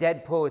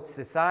Dead Poets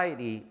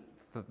Society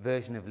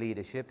version of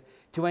leadership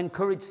to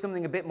encourage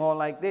something a bit more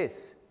like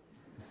this.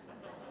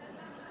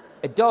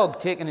 A dog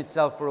taking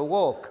itself for a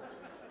walk.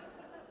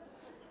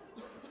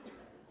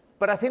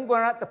 But I think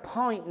we're at the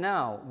point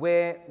now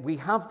where we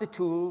have the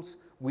tools,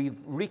 we've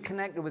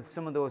reconnected with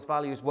some of those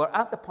values, we're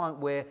at the point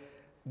where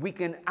we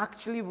can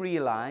actually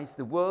realize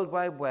the World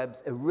Wide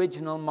Web's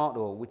original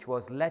motto, which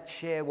was, let's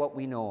share what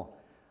we know.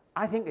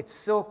 I think it's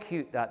so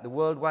cute that the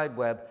World Wide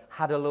Web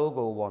had a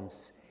logo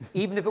once,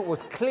 even if it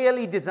was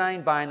clearly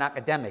designed by an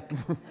academic.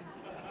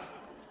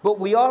 But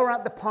we are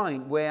at the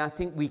point where I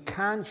think we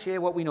can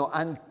share what we know.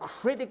 And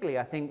critically,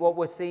 I think what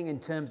we're seeing in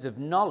terms of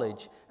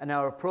knowledge and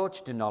our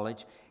approach to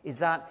knowledge is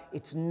that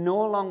it's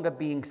no longer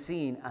being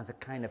seen as a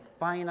kind of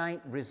finite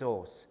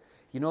resource.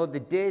 You know, the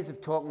days of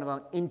talking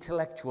about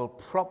intellectual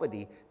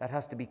property that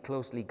has to be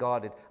closely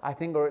guarded, I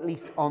think are at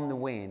least on the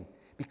wane.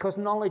 Because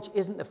knowledge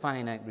isn't a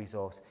finite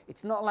resource.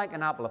 It's not like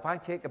an apple. If I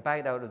take a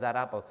bite out of that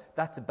apple,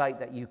 that's a bite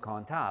that you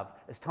can't have.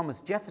 As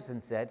Thomas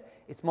Jefferson said,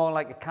 it's more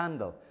like a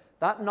candle.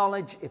 That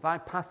knowledge, if I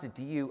pass it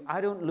to you,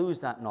 I don't lose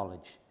that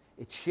knowledge.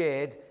 It's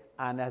shared,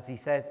 and as he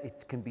says,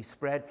 it can be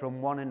spread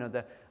from one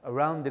another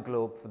around the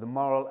globe for the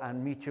moral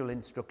and mutual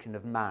instruction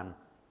of man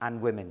and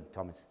women,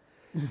 Thomas.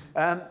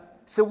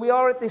 So we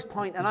are at this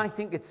point, and I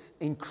think it's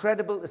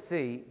incredible to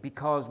see,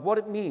 because what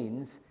it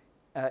means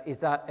is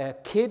that a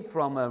kid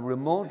from a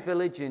remote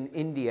village in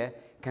India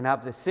can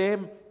have the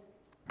same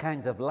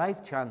kinds of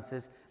life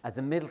chances as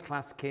a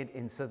middle-class kid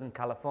in Southern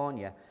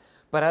California.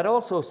 But I'd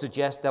also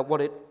suggest that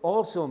what it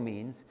also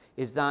means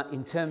is that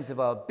in terms of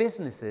our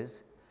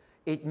businesses,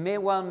 it may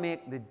well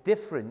make the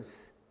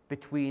difference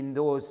between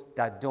those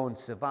that don't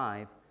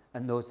survive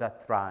and those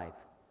that thrive.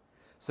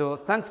 So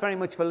thanks very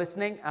much for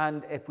listening,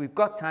 and if we've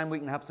got time, we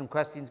can have some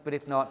questions, but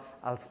if not,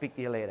 I'll speak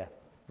to you later.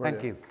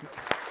 Brilliant. Thank you.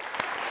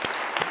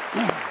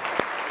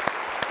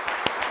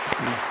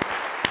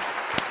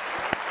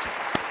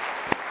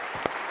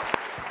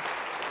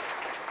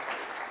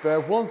 There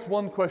was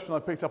one question I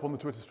picked up on the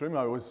Twitter stream.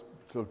 I always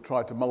sort of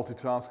tried to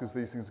multitask as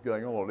these things are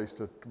going on, or at least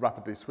to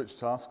rapidly switch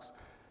tasks.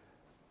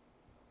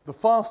 The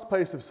fast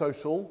pace of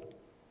social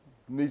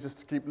needs us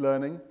to keep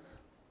learning,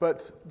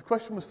 but the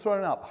question was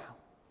thrown up.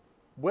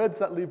 Where does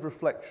that leave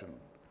reflection?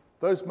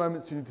 Those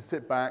moments you need to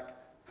sit back,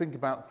 think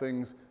about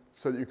things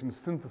so that you can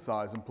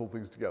synthesize and pull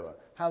things together.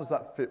 How does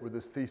that fit with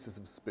this thesis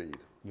of speed?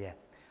 Yeah,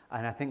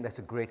 and I think that's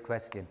a great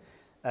question.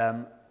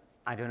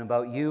 I don't know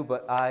about you,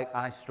 but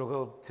I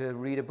struggle to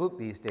read a book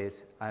these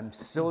days. I'm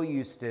so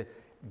used to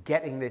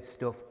getting this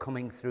stuff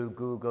coming through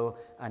Google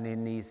and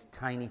in these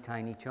tiny,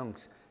 tiny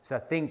chunks. So I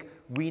think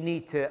we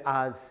need to,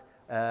 as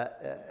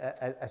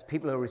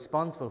people who are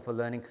responsible for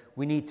learning,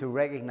 we need to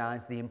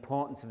recognize the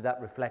importance of that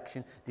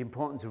reflection, the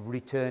importance of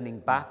returning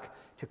back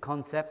to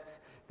concepts.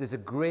 There's a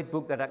great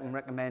book that I can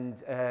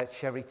recommend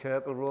Sherry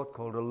Turkle wrote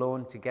called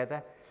Alone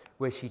Together,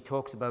 where she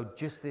talks about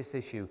just this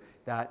issue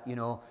that, you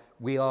know,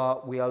 we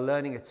are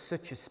learning at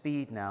such a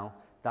speed now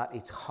that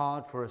it's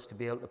hard for us to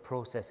be able to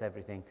process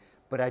everything.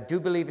 But I do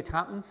believe it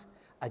happens.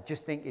 I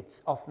just think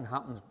it often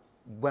happens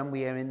when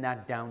we are in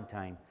that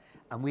downtime.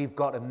 And we've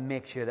got to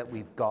make sure that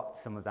we've got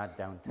some of that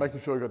downtime. Making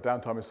sure you've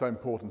got downtime is so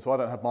important. So I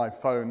don't have my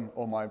phone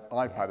or my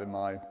iPad in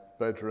my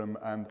bedroom,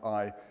 and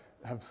I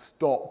have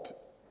stopped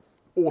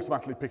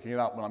automatically picking it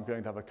up when I'm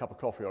going to have a cup of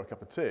coffee or a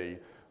cup of tea,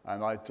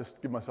 and I just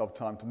give myself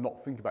time to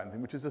not think about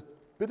anything, which is a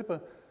bit of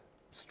a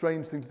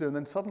strange thing to do. And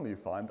then suddenly you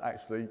find,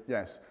 actually,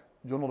 yes,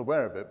 you're not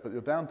aware of it, but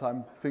your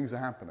downtime, things are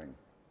happening,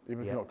 even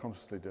if you're not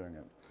consciously doing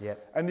it.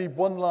 Yep. I need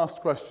one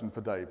last question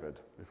for David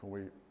before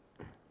we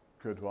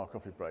go to our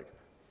coffee break.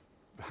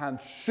 The hand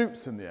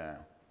shoots in the air.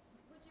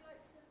 Would you like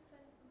to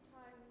spend some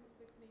time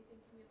with me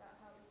thinking about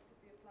how this could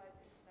be applied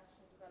to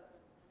international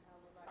development and how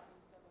we might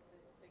use some of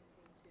this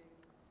thinking to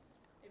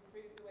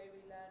improve the way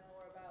we learn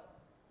more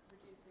about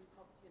reducing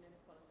poverty and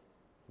inequality?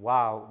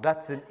 Wow,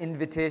 that's an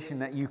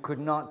invitation that you could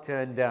not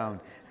turn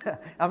down.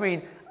 I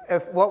mean,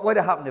 what would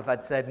have happened if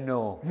I'd said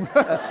no?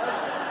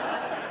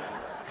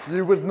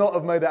 You would not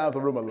have made it out of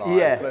the room alive,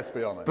 Yeah. let's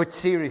be honest. But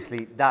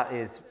seriously,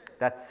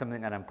 that's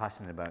something that I'm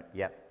passionate about.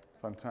 Yeah.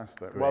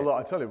 Fantastic. Great. Well, look,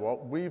 I tell you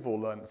what, we've all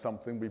learned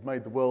something. We've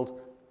made the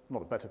world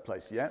not a better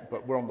place yet,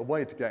 but we're on the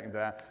way to getting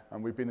there,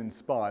 and we've been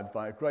inspired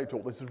by a great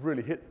talk. This has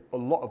really hit a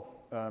lot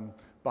of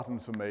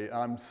buttons for me.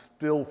 I'm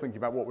still thinking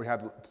about what we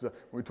had when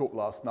we talked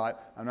last night.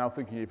 I'm now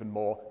thinking even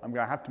more. I'm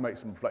going to have to make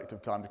some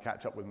reflective time to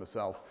catch up with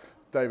myself.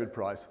 David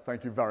Price,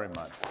 thank you very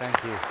much.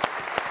 Thank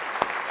you.